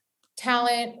or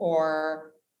talent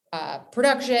or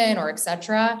production or et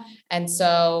cetera. And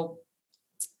so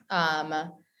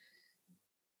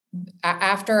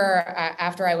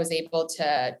after I was able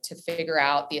to figure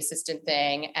out the assistant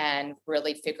thing and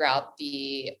really figure out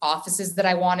the offices that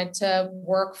I wanted to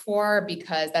work for,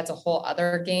 because that's a whole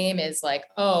other game, is like,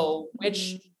 oh,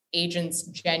 which agents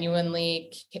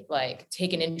genuinely like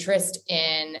take an interest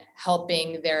in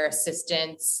helping their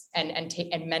assistants and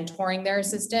mentoring their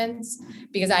assistants.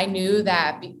 Because I knew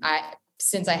that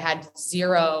since I had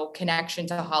zero connection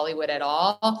to Hollywood at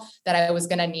all, that I was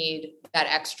going to need that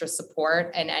extra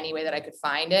support in any way that I could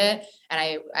find it.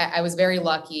 And I was very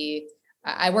lucky.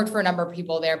 I worked for a number of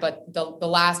people there, but the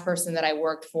last person that I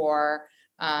worked for,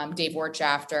 Dave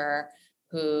Wertschafter,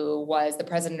 who was the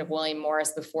president of William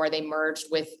Morris before they merged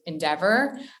with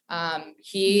Endeavor,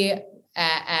 he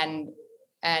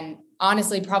and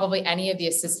honestly, probably any of the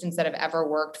assistants that have ever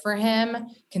worked for him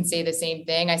can say the same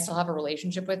thing. I still have a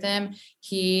relationship with him.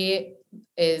 He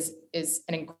is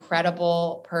an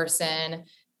incredible person.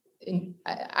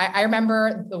 I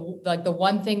remember the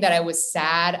one thing that I was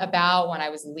sad about when I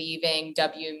was leaving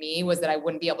WME was that I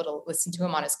wouldn't be able to listen to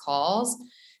him on his calls,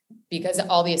 because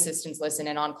all the assistants listen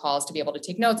in on calls to be able to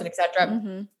take notes and et cetera.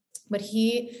 Mm-hmm. But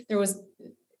there was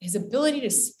his ability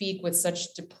to speak with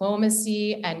such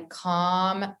diplomacy and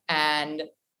calm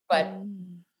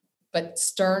but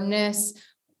sternness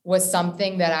was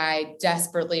something that I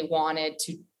desperately wanted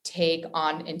to take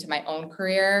on into my own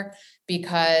career.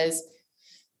 Because,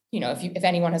 you know, if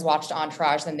anyone has watched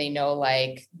Entourage, then they know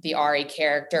like the Ari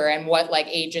character and what like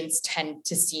agents tend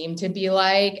to seem to be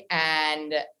like.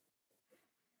 And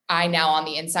I now on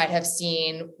the inside have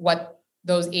seen what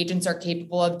those agents are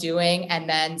capable of doing, and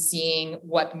then seeing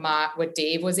what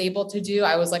Dave was able to do.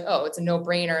 I was like, oh, it's a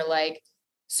no-brainer. Like,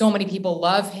 so many people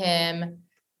love him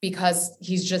because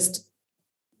he's just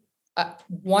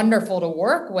wonderful to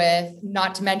work with,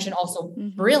 not to mention also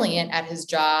brilliant at his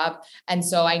job. And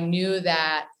so I knew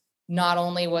that not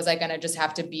only was I going to just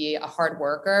have to be a hard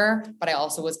worker, but I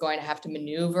also was going to have to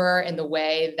maneuver in the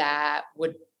way that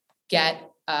would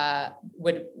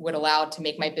allow to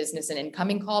make my business an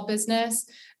incoming call business.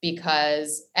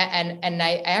 Because, and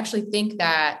I actually think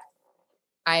that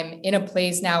I'm in a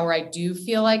place now where I do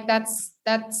feel like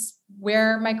that's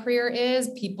where my career is.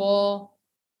 People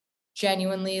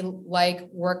genuinely like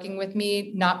working with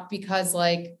me, not because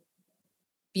like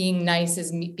being nice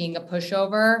is me being a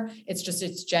pushover.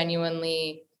 It's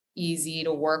genuinely easy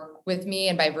to work with me,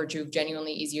 and by virtue of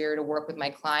genuinely easier to work with my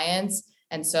clients.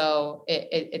 And so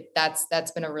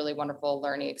that's been a really wonderful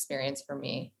learning experience for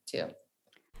me too.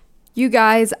 You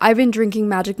guys, I've been drinking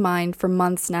Magic Mind for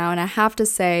months now, and I have to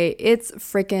say, it's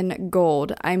freaking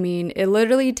gold. I mean, it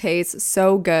literally tastes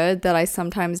so good that I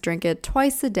sometimes drink it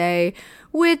twice a day,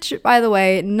 which, by the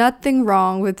way, nothing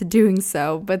wrong with doing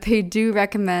so, but they do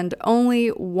recommend only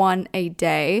one a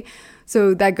day.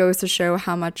 So that goes to show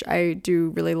how much I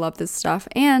do really love this stuff.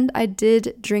 And I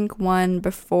did drink one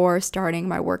before starting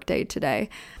my workday today.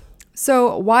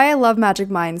 So, why I love Magic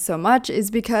Mind so much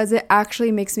is because it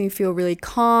actually makes me feel really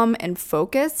calm and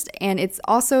focused, and it's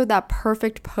also that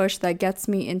perfect push that gets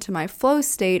me into my flow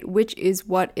state, which is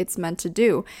what it's meant to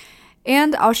do.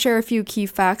 And I'll share a few key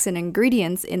facts and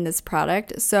ingredients in this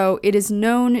product. So, it is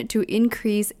known to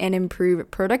increase and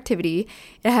improve productivity.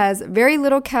 It has very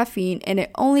little caffeine and it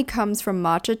only comes from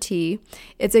matcha tea.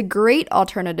 It's a great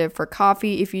alternative for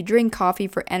coffee if you drink coffee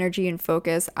for energy and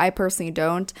focus. I personally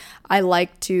don't. I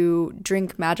like to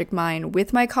drink Magic Mind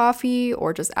with my coffee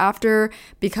or just after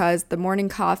because the morning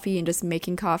coffee and just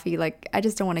making coffee, like, I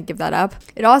just don't want to give that up.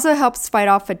 It also helps fight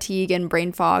off fatigue and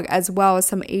brain fog as well as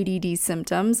some ADD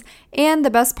symptoms. And the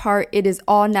best part, it is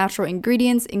all natural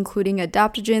ingredients, including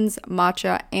adaptogens,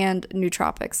 matcha, and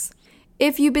nootropics.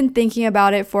 If you've been thinking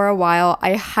about it for a while,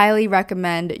 I highly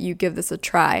recommend you give this a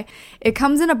try. It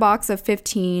comes in a box of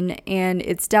 15, and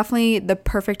it's definitely the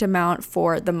perfect amount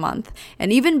for the month.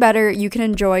 And even better, you can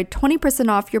enjoy 20%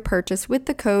 off your purchase with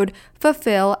the code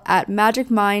FULFILL at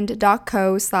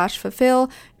magicmind.co/fulfill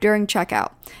during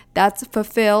checkout. That's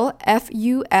fulfill,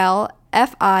 FULFILL,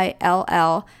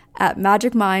 at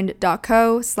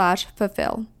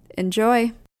magicmind.co/fulfill.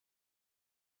 Enjoy.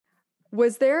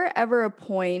 Was there ever a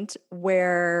point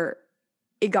where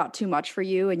it got too much for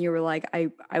you and you were like,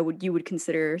 you would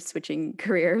consider switching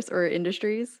careers or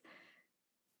industries?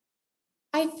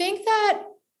 I think that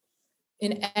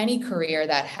in any career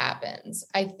that happens,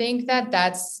 I think that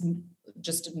that's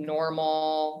just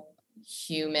normal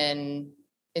human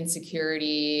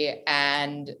insecurity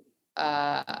and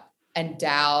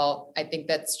doubt. I think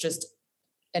that's just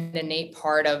an innate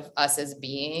part of us as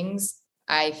beings.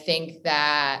 I think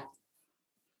that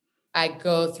I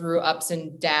go through ups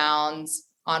and downs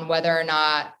on whether or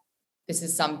not this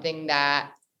is something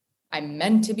that I'm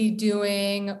meant to be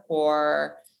doing,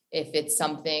 or if it's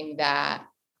something that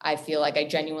I feel like I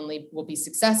genuinely will be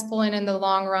successful in the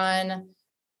long run.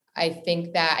 I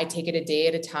think that I take it a day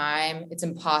at a time. It's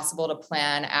impossible to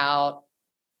plan out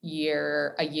a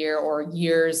year or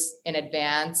years in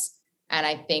advance. And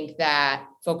I think that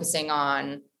focusing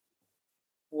on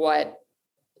what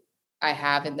I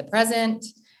have in the present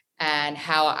and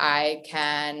how I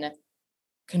can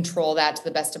control that to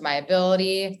the best of my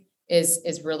ability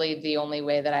is really the only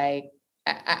way that I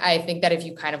think that if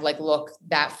you kind of like look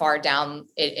that far down,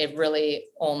 it really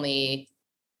only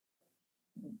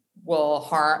will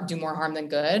do more harm than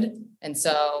good. And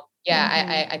so,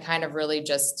 yeah, I kind of really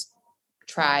just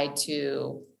try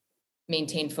to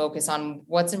maintain focus on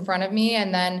what's in front of me,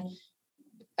 and then,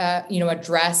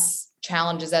 address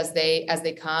challenges as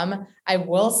they come. I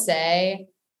will say,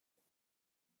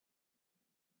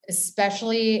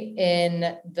 especially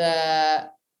in the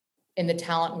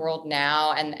talent world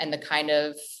now, and the kind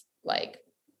of like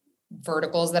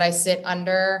verticals that I sit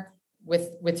under with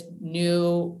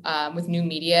new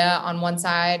media on one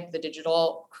side, the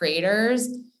digital creators,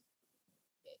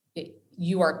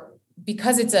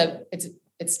 because it's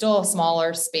still a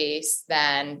smaller space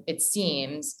than it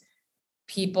seems.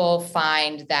 People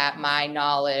find that my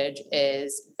knowledge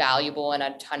is valuable in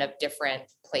a ton of different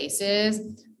places,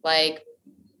 like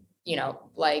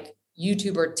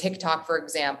YouTube or TikTok, for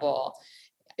example,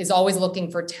 is always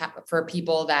looking for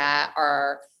people that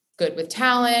are good with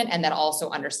talent and that also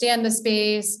understand the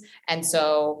space. And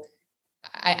so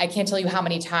I can't tell you how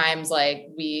many times like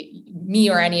me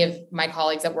or any of my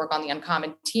colleagues that work on the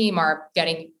Uncommon team are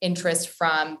getting interest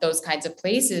from those kinds of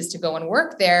places to go and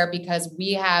work there, because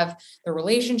we have the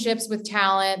relationships with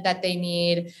talent that they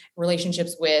need,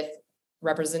 relationships with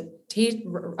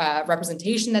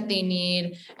representation that they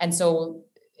need. And so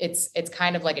it's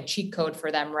kind of like a cheat code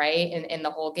for them, right? In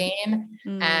the whole game.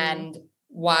 And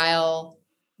while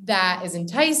that is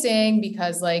enticing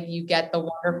because like you get the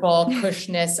wonderful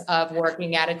cushness of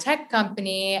working at a tech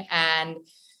company and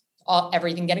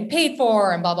everything getting paid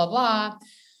for and blah, blah, blah.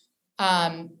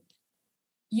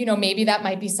 Maybe that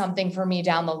might be something for me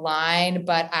down the line,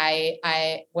 but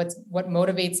what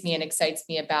motivates me and excites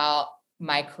me about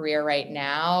my career right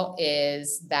now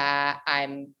is that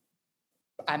I'm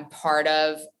part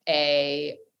of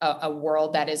a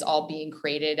world that is all being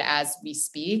created as we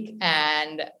speak.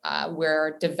 And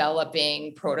we're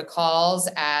developing protocols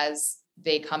as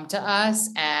they come to us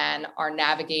and are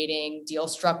navigating deal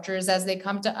structures as they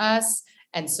come to us.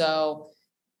 And so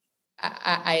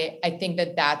I think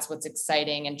that that's what's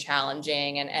exciting and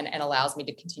challenging and allows me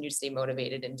to continue to stay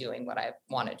motivated in doing what I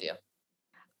want to do.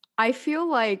 I feel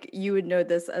like you would know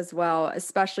this as well,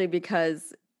 especially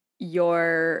because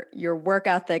your work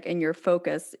ethic and your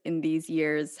focus in these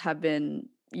years have been,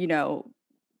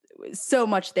 so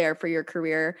much there for your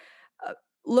career.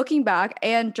 Looking back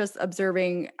and just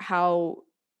observing how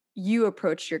you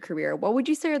approached your career, what would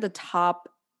you say are the top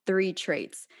 3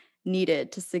 traits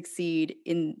needed to succeed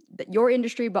in your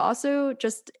industry, but also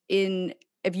just in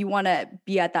if you want to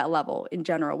be at that level in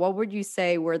general? What would you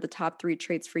say were the top 3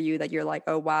 traits for you that you're like,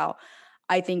 "Oh wow,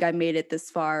 I think I made it this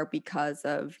far because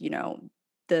of,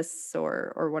 this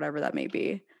or whatever that may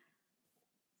be?"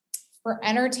 For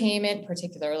entertainment,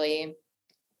 particularly,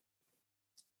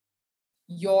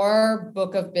 your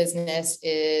book of business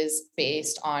is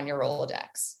based on your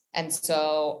Rolodex. And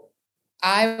so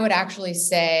I would actually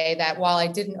say that while I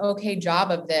did an okay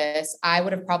job of this, I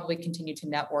would have probably continued to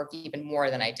network even more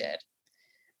than I did.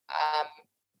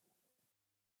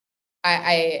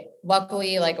 I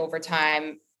luckily, like over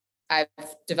time, I've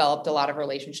developed a lot of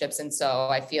relationships. And so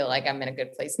I feel like I'm in a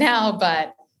good place now,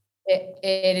 but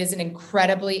it is an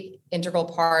incredibly integral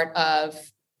part of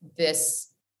this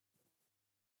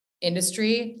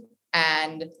industry.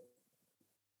 And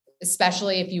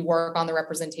especially if you work on the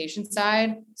representation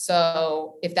side.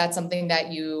 So if that's something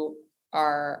that you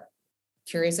are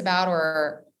curious about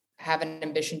or have an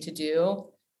ambition to do,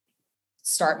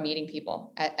 start meeting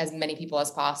people, as many people as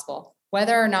possible,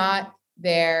 whether or not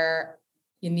they're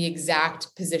in the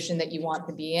exact position that you want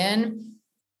to be in.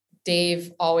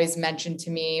 Dave always mentioned to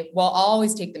me, well, I'll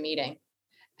always take the meeting.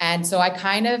 And so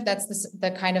that's the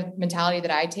kind of mentality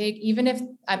that I take, even if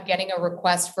I'm getting a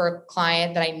request for a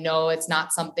client that I know it's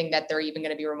not something that they're even going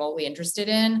to be remotely interested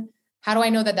in. How do I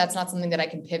know that that's not something that I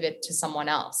can pivot to someone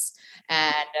else?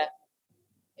 And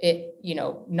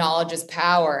knowledge is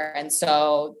power. And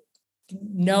so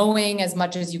knowing as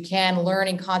much as you can,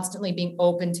 learning constantly, being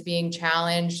open to being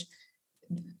challenged,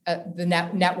 the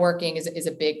networking is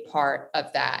a big part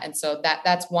of that. And so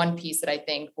that's one piece that I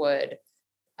think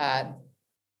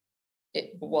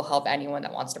it will help anyone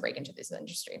that wants to break into this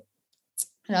industry.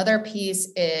 Another piece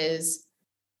is,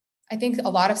 I think, a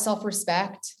lot of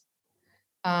self-respect.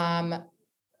 Not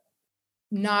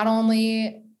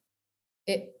only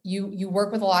you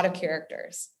work with a lot of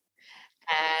characters,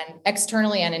 and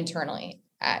externally and internally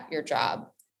at your job.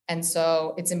 And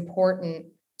so it's important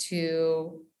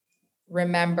to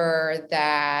remember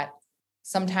that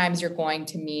sometimes you're going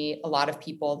to meet a lot of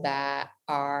people that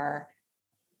are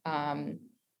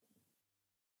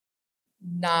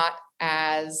not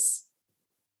as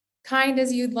kind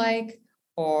as you'd like,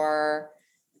 or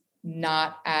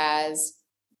not as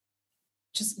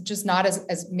just not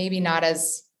as maybe not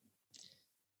as,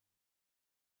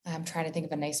 I'm trying to think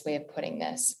of a nice way of putting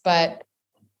this, but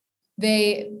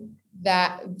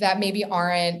that maybe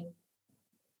aren't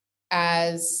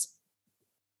as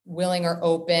willing or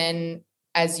open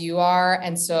as you are.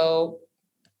 And so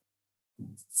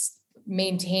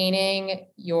maintaining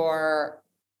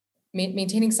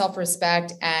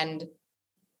self-respect and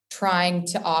trying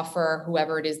to offer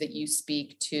whoever it is that you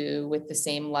speak to with the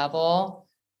same level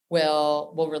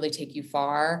will really take you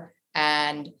far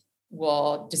and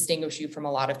will distinguish you from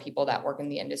a lot of people that work in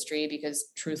the industry. Because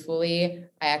truthfully,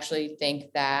 I actually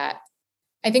think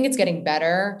it's getting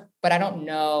better, but I don't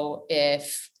know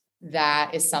if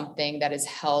that is something that is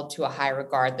held to a high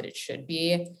regard that it should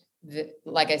be.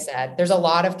 Like I said, there's a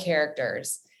lot of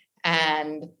characters.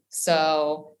 And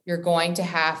so you're going to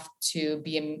have to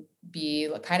be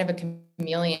kind of a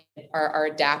chameleon, are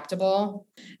adaptable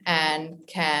and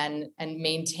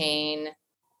maintain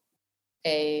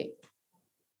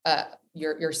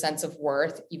your sense of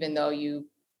worth, even though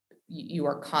you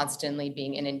are constantly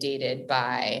being inundated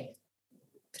by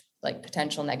like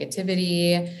potential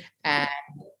negativity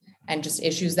and just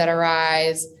issues that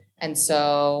arise. And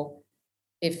so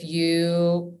if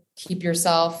you keep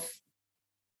yourself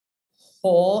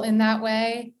whole in that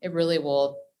way, it really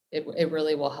will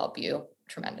help you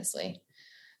tremendously.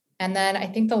 And then I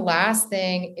think the last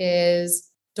thing is,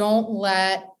 don't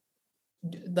let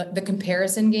the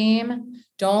comparison game,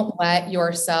 don't let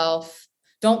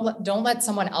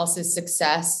someone else's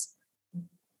success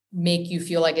make you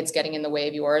feel like it's getting in the way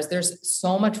of yours. There's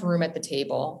so much room at the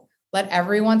table.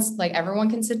 Everyone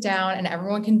can sit down and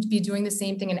everyone can be doing the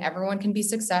same thing and everyone can be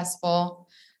successful.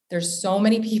 There's so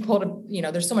many people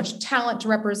there's so much talent to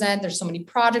represent. There's so many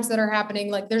projects that are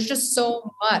happening. There's just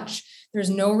so much. There's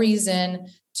no reason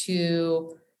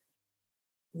to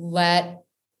let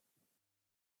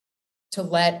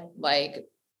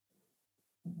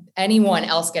anyone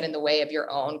else get in the way of your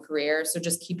own career. So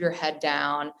just keep your head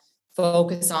down,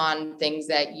 focus on things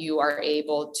that you are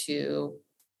able to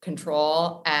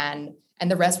control, and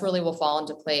the rest really will fall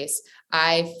into place.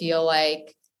 I feel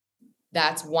like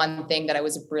that's one thing that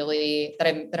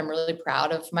I'm really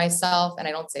proud of myself. And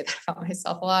I don't say that about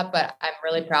myself a lot, but I'm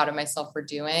really proud of myself for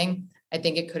doing. I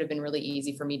think it could have been really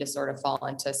easy for me to sort of fall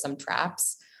into some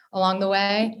traps along the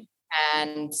way.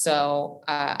 And so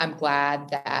I'm glad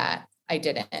that I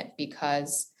didn't,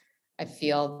 because I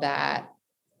feel that,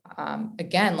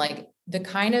 again, like the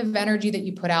kind of energy that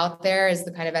you put out there is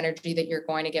the kind of energy that you're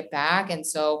going to get back. And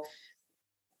so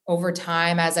over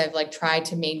time, as I've like tried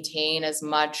to maintain as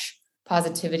much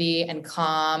positivity and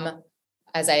calm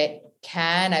as I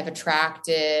can, I've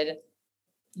attracted,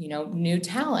 new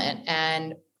talent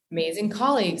and amazing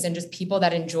colleagues and just people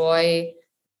that enjoy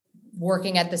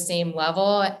working at the same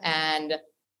level. And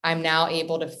I'm now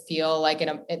able to feel like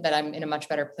that I'm in a much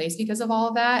better place because of all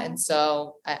of that. And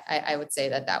so I would say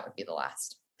that would be the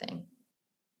last thing.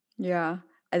 Yeah,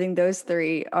 I think those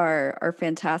three are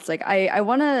fantastic. I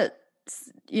want to,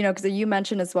 because you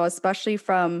mentioned as well, especially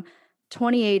from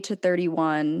 28 to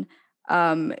 31,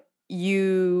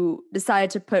 you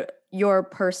decided to put your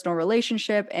personal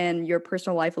relationship and your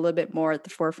personal life a little bit more at the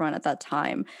forefront at that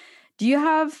time. Do you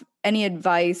have any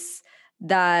advice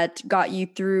that got you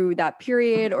through that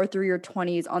period or through your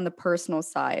 20s on the personal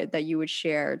side that you would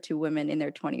share to women in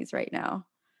their 20s right now?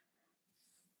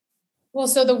 Well,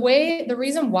 so the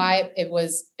reason why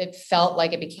it felt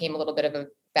like it became a little bit of a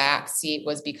backseat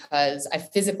was because I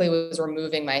physically was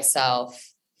removing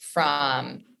myself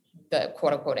from the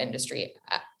quote unquote industry.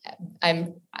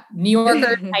 I'm New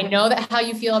Yorker. I know that how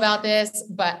you feel about this,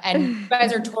 and you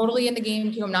guys are totally in the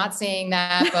game too. I'm not saying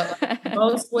that, but like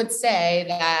most would say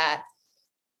that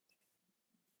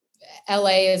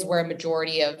LA is where a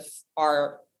majority of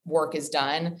our work is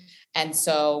done. And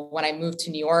so when I moved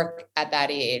to New York at that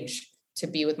age to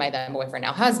be with my then boyfriend,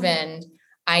 now husband,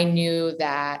 I knew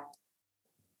that,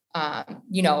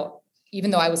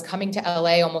 even though I was coming to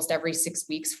LA almost every 6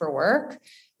 weeks for work,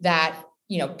 that,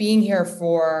 being here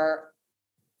for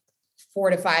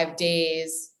 4 to 5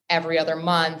 days every other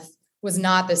month was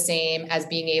not the same as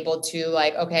being able to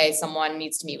like, okay, someone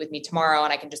needs to meet with me tomorrow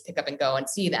and I can just pick up and go and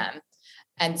see them.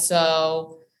 And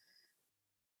so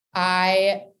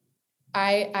I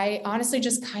honestly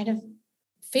just kind of,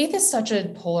 faith is such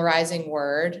a polarizing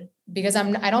word, because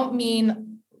I don't mean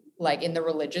like in the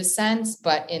religious sense,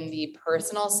 but in the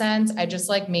personal sense, I just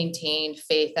like maintained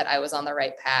faith that I was on the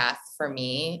right path for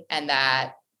me and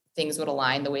that things would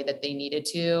align the way that they needed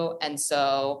to. And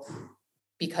so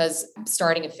because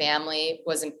starting a family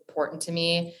was important to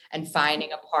me and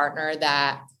finding a partner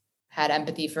that had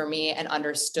empathy for me and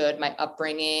understood my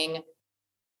upbringing,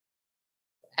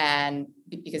 and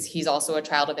because he's also a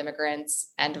child of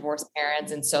immigrants and divorced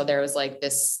parents. And so there was like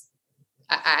this,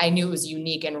 I knew it was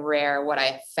unique and rare what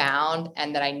I found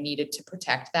and that I needed to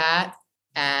protect that.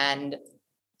 And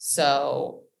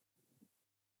so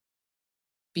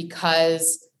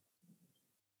because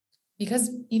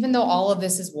even though all of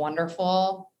this is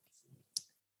wonderful,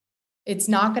 it's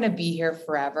not going to be here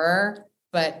forever,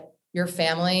 but your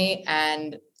family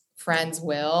and friends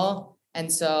will.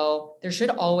 And so there should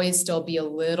always still be a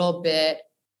little bit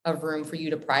of room for you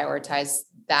to prioritize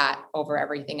that over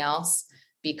everything else.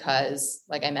 Because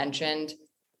like I mentioned,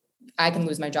 I can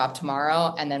lose my job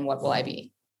tomorrow and then what will I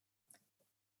be?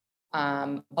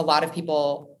 A lot of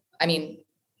people,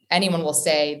 anyone will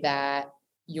say that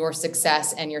your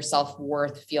success and your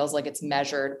self-worth feels like it's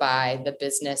measured by the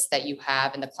business that you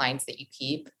have and the clients that you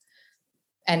keep.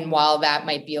 And while that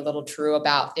might be a little true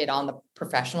about it on the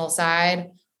professional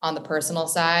side, on the personal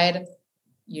side,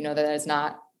 that is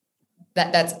not,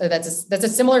 that's a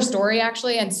similar story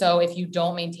actually. And so if you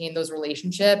don't maintain those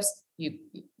relationships,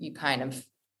 you kind of,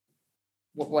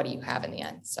 what do you have in the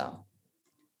end? So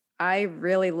I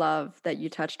really love that you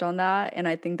touched on that. And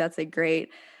I think that's a great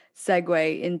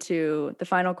segue into the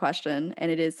final question. And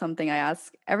it is something I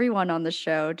ask everyone on the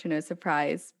show, to no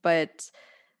surprise. But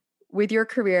with your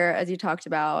career, as you talked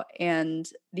about, and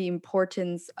the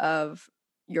importance of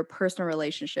your personal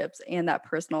relationships and that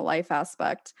personal life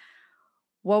aspect,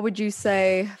 what would you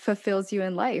say fulfills you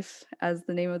in life, as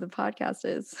the name of the podcast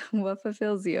is? What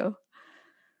fulfills you?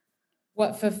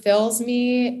 What fulfills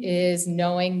me is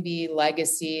knowing the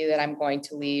legacy that I'm going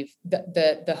to leave,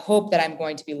 the hope that I'm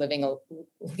going to be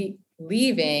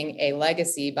leaving a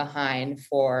legacy behind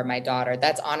for my daughter.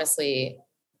 That's honestly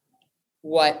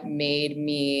what made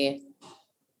me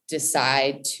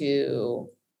decide to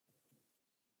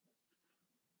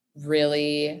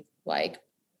really like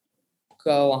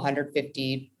go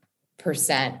 150%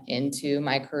 into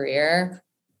my career.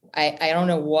 I don't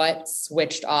know what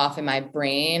switched off in my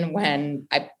brain when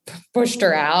I pushed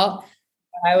her out.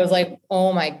 I was like,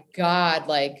 oh my God,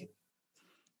 like,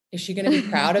 is she going to be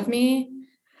proud of me?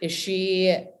 Is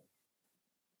she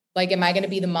like, am I going to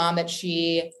be the mom that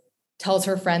she tells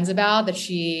her friends about, that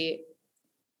she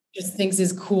just thinks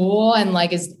is cool and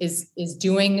like is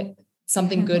doing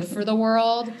something good for the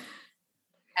world?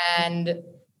 And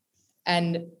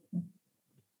And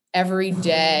every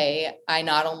day I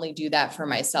not only do that for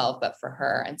myself, but for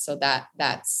her. And so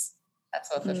that's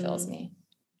what fulfills me.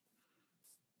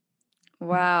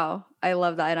 Wow. I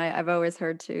love that. And I've always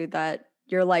heard too that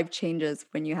your life changes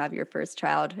when you have your first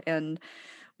child and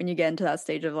when you get into that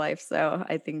stage of life. So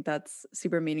I think that's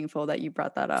super meaningful that you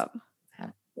brought that up.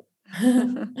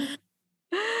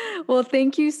 Well,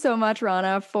 thank you so much,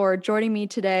 Rana, for joining me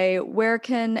today. Where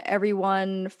can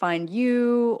everyone find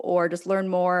you or just learn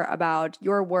more about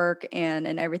your work and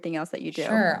everything else that you do?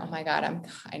 Sure. Oh my God.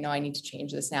 I know I need to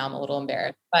change this now. I'm a little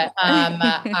embarrassed, but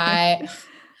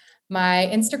my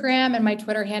Instagram and my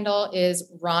Twitter handle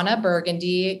is Rana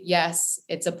Burgundy. Yes,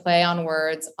 it's a play on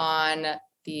words on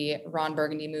the Ron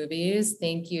Burgundy movies.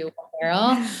 Thank you,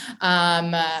 Carol.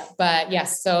 But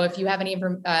yes, so if you have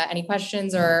any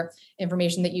questions or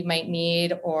information that you might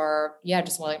need, or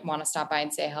just want to stop by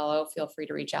and say hello, feel free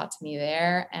to reach out to me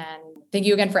there. And thank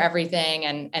you again for everything.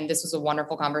 And this was a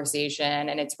wonderful conversation.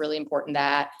 And it's really important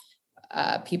that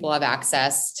people have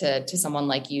access to someone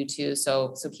like you too.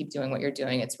 So keep doing what you're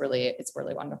doing. It's really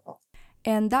wonderful.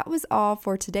 And that was all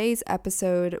for today's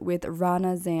episode with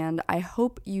Rana Zand. I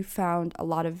hope you found a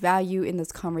lot of value in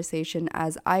this conversation,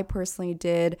 as I personally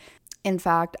did. In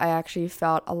fact, I actually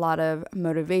felt a lot of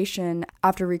motivation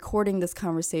after recording this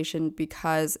conversation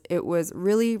because it was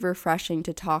really refreshing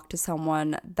to talk to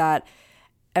someone that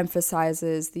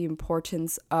emphasizes the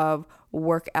importance of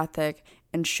work ethic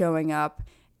and showing up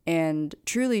and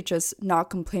truly just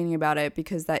not complaining about it,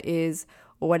 because that is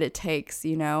what it takes,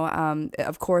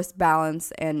 Of course,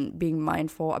 balance and being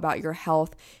mindful about your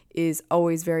health is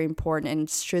always very important and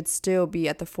should still be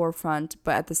at the forefront.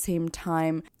 But at the same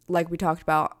time, like we talked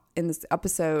about in this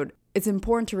episode, it's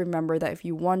important to remember that if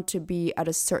you want to be at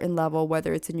a certain level,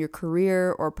 whether it's in your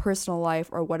career or personal life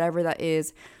or whatever that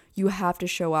is, you have to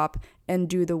show up and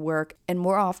do the work. And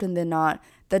more often than not,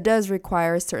 that does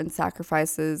require certain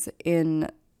sacrifices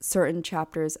in certain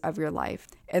chapters of your life.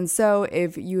 And so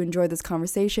if you enjoyed this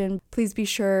conversation, please be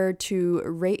sure to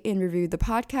rate and review the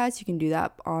podcast. You can do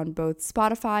that on both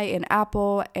Spotify and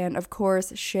Apple. And of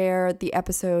course, share the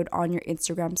episode on your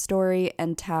Instagram story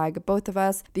and tag both of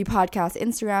us. The podcast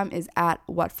Instagram is at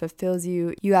What Fulfills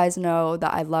You. You guys know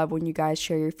that I love when you guys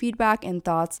share your feedback and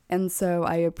thoughts. And so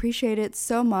I appreciate it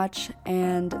so much.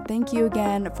 And thank you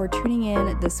again for tuning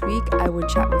in this week. I will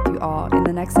chat with you all in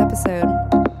the next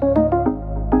episode.